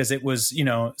 because it was,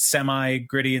 semi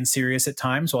gritty and serious at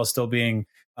times while still being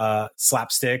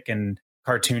slapstick and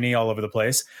cartoony all over the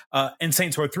place, and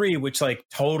Saints Row 3, which like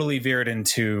totally veered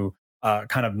into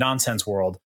kind of nonsense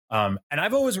world. And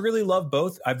I've always really loved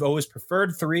both. I've always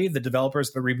preferred 3. The developers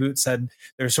of the reboot said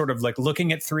they're sort of like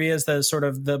looking at 3 as the sort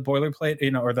of the boilerplate,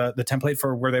 or the template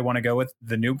for where they want to go with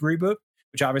the new reboot,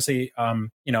 which obviously,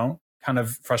 kind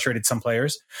of frustrated some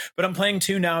players. But I'm playing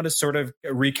 2 now to sort of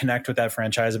reconnect with that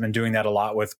franchise. I've been doing that a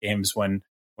lot with games when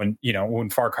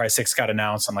Far Cry 6 got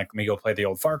announced. I'm like, let me go play the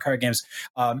old Far Cry games.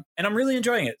 And I'm really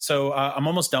enjoying it. So I'm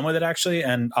almost done with it, actually.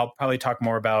 And I'll probably talk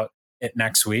more about it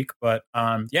next week, but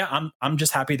yeah, I'm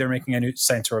just happy they're making a new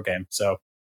Saints Row game. So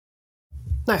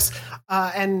nice.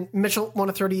 And Mitchell, want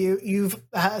to throw to you. You've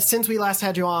since we last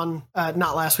had you on,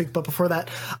 not last week, but before that,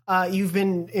 you've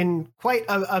been in quite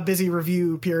a busy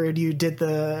review period. You did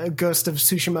the Ghost of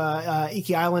Tsushima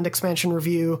Iki Island expansion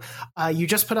review. You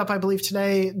just put up, I believe,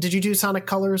 today. Did you do Sonic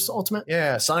Colors Ultimate?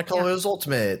 Yeah, Sonic Colors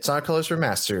Ultimate, Sonic Colors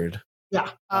Remastered. Yeah,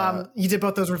 you did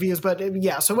both those reviews, but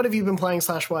yeah. So, what have you been playing?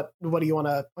 / what do you want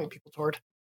to point people toward?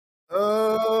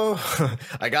 Oh,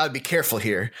 I gotta be careful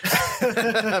here.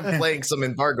 I'm playing some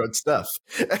embargoed stuff.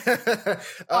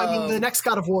 I mean, the next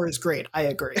God of War is great. I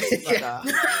agree.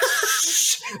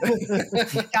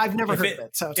 But, I've never heard of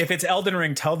it. So if it's Elden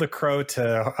Ring, tell the crow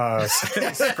to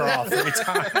scroll 3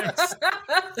 times.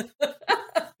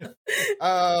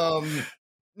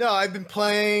 No, I've been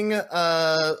playing,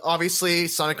 obviously,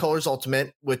 Sonic Colors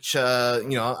Ultimate, which,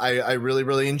 I really,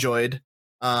 really enjoyed.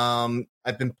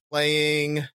 I've been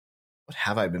playing... What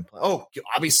have I been playing? Oh,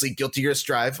 obviously, Guilty Gear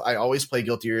Strive. I always play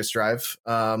Guilty Gear Strive.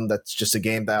 That's just a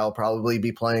game that I'll probably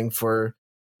be playing for,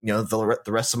 the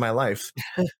rest of my life.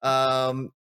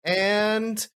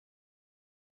 And...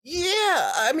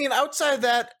 yeah, I mean, outside of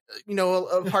that,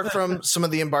 apart from some of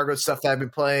the embargoed stuff that I've been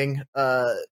playing,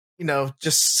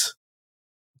 just...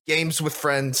 games with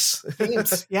friends,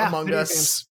 Among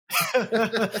Us.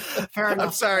 Fair enough.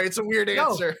 I'm sorry, it's a weird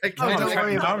answer.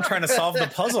 I'm trying to solve the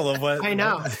puzzle of what I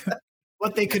know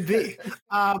what they could be.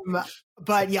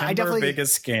 But yeah, I definitely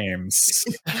biggest games.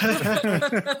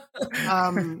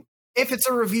 If it's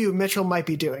a review, Mitchell might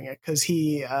be doing it because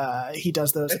he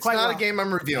does those. It's quite not well. A game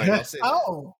I'm reviewing. I'll say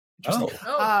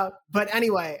but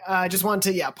anyway, I just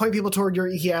wanted to point people toward your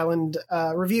Iki Island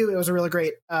review. It was a really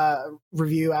great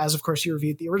review, as of course you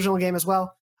reviewed the original game as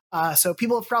well. So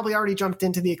people have probably already jumped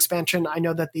into the expansion. I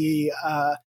know that the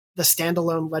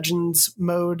standalone Legends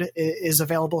mode is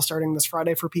available starting this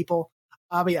Friday for people.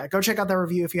 But yeah, go check out that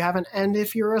review if you haven't. And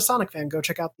if you're a Sonic fan, go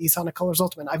check out the Sonic Colors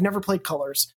Ultimate. I've never played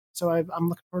Colors, so I'm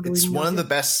looking forward to it. It's one of the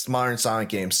best modern Sonic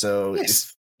games. So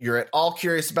if you're at all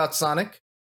curious about Sonic,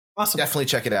 awesome, definitely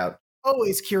check it out.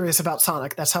 Always curious about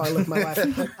Sonic. That's how I live my life.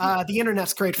 The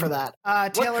internet's great for that.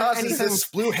 Taylor, what causes this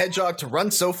blue hedgehog to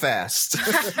run so fast?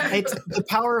 It's the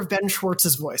power of Ben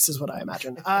Schwartz's voice is what I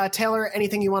imagine. Taylor,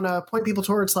 anything you want to point people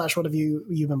towards / what have you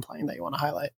been playing that you want to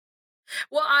highlight?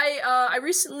 Well, I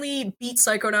recently beat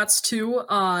Psychonauts 2,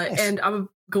 and I'm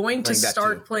going to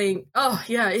start playing. Oh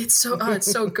yeah, it's so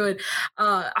good.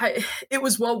 It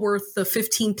was well worth the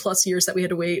 15 plus years that we had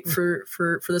to wait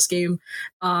for this game.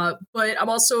 But I'm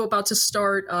also about to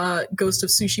start Ghost of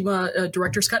Tsushima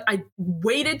Director's Cut. I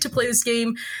waited to play this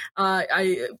game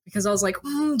because I was like,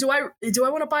 do I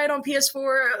want to buy it on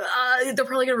PS4? They're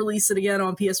probably gonna release it again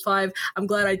on PS5. I'm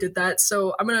glad I did that,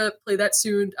 so I'm gonna play that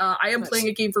soon. I am playing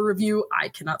a game for review. I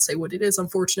cannot say what it is,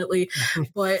 unfortunately,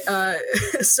 but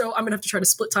so I'm gonna have to try to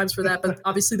split times for that, but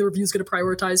obviously the review is going to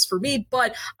prioritize for me.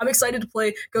 But I'm excited to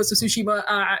play Ghost of Tsushima.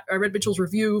 I read Mitchell's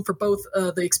review for both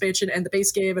the expansion and the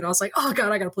base game, and I was like, oh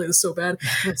god, I gotta play this so bad.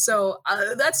 So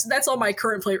that's on my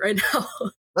current plate right now.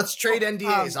 Let's trade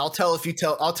NDAs. I'll tell you if you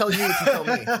tell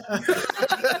me.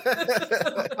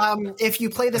 If you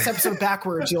play this episode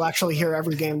backwards, you'll actually hear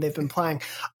every game they've been playing.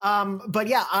 But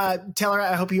yeah, Taylor,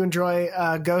 I hope you enjoy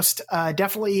Ghost.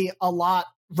 Definitely a lot.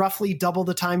 Roughly double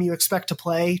the time you expect to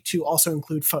play to also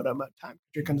include photo mode time.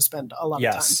 You're going to spend a lot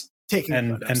of time taking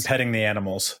photos. And petting the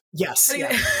animals. Yes.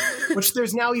 Yeah. Which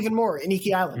there's now even more in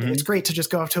Iki Island. Mm-hmm. It's great to just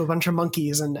go up to a bunch of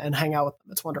monkeys and hang out with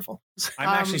them. It's wonderful. I'm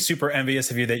actually super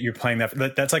envious of you that you're playing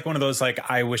that. That's like one of those, like,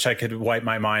 I wish I could wipe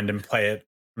my mind and play it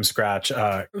from scratch.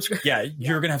 Yeah,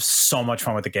 you're going to have so much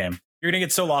fun with the game. You're going to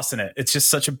get so lost in it. It's just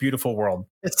such a beautiful world.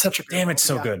 It's such a damn, it's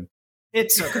so good.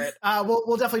 It's so great.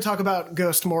 We'll definitely talk about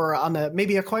Ghost more on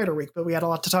maybe a quieter week, but we had a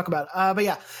lot to talk about. But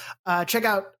yeah, check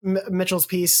out Mitchell's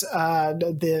piece,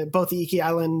 both the Iki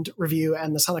Island review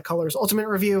and the Sonic Colors Ultimate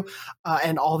review,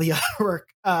 and all the other work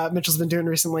Mitchell's been doing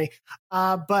recently.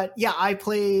 But yeah, I've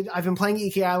been playing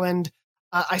Iki Island.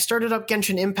 I started up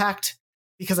Genshin Impact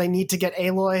because I need to get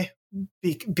Aloy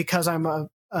because I'm a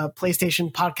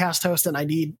PlayStation podcast host and I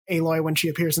need Aloy when she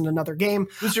appears in another game.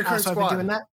 Who's your current squad? I've been doing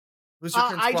that. Who's your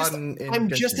current squad I'm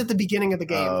just at the beginning of the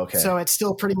game, so it's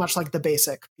still pretty much like the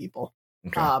basic people,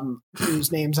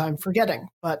 whose names I'm forgetting.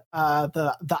 But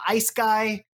the ice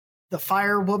guy, the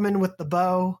fire woman with the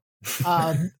bow,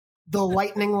 the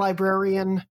lightning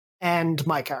librarian, and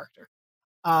my character.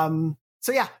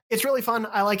 So yeah, it's really fun.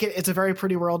 I like it. It's a very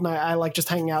pretty world, and I like just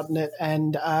hanging out in it.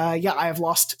 And yeah, I have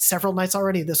lost several nights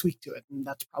already this week to it, and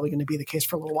that's probably going to be the case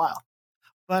for a little while.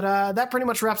 But that pretty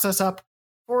much wraps us up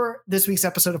for this week's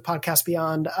episode of Podcast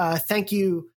Beyond. Thank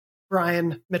you,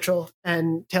 Brian, Mitchell,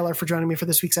 and Taylor for joining me for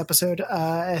this week's episode.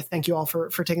 Thank you all for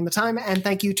taking the time. And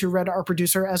thank you to Red, our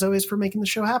producer, as always, for making the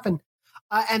show happen.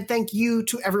 And thank you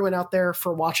to everyone out there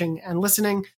for watching and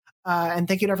listening. And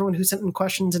thank you to everyone who sent in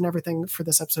questions and everything for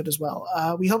this episode as well.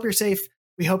 We hope you're safe.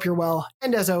 We hope you're well.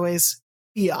 And as always,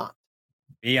 beyond.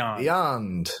 Beyond.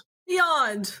 Beyond.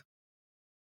 Beyond.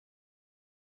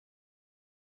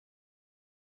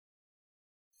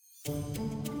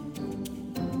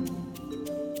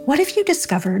 What if you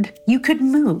discovered you could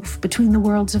move between the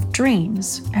worlds of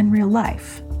dreams and real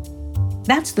life?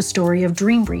 That's the story of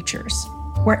Dream Breachers,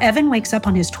 where Evan wakes up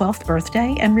on his 12th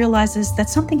birthday and realizes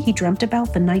that something he dreamt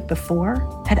about the night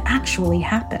before had actually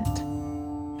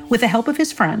happened. With the help of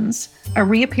his friends, a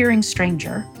reappearing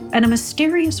stranger, and a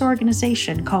mysterious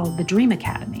organization called the Dream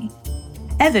Academy,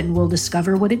 Evan will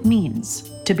discover what it means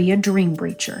to be a Dream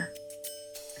Breacher.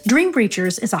 Dream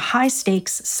Breachers is a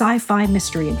high-stakes sci-fi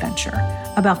mystery adventure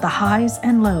about the highs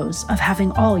and lows of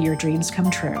having all your dreams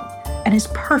come true, and is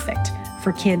perfect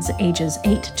for kids ages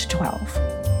 8 to 12.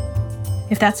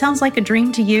 If that sounds like a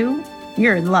dream to you,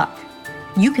 you're in luck.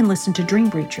 You can listen to Dream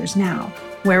Breachers now,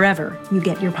 wherever you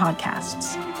get your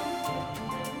podcasts.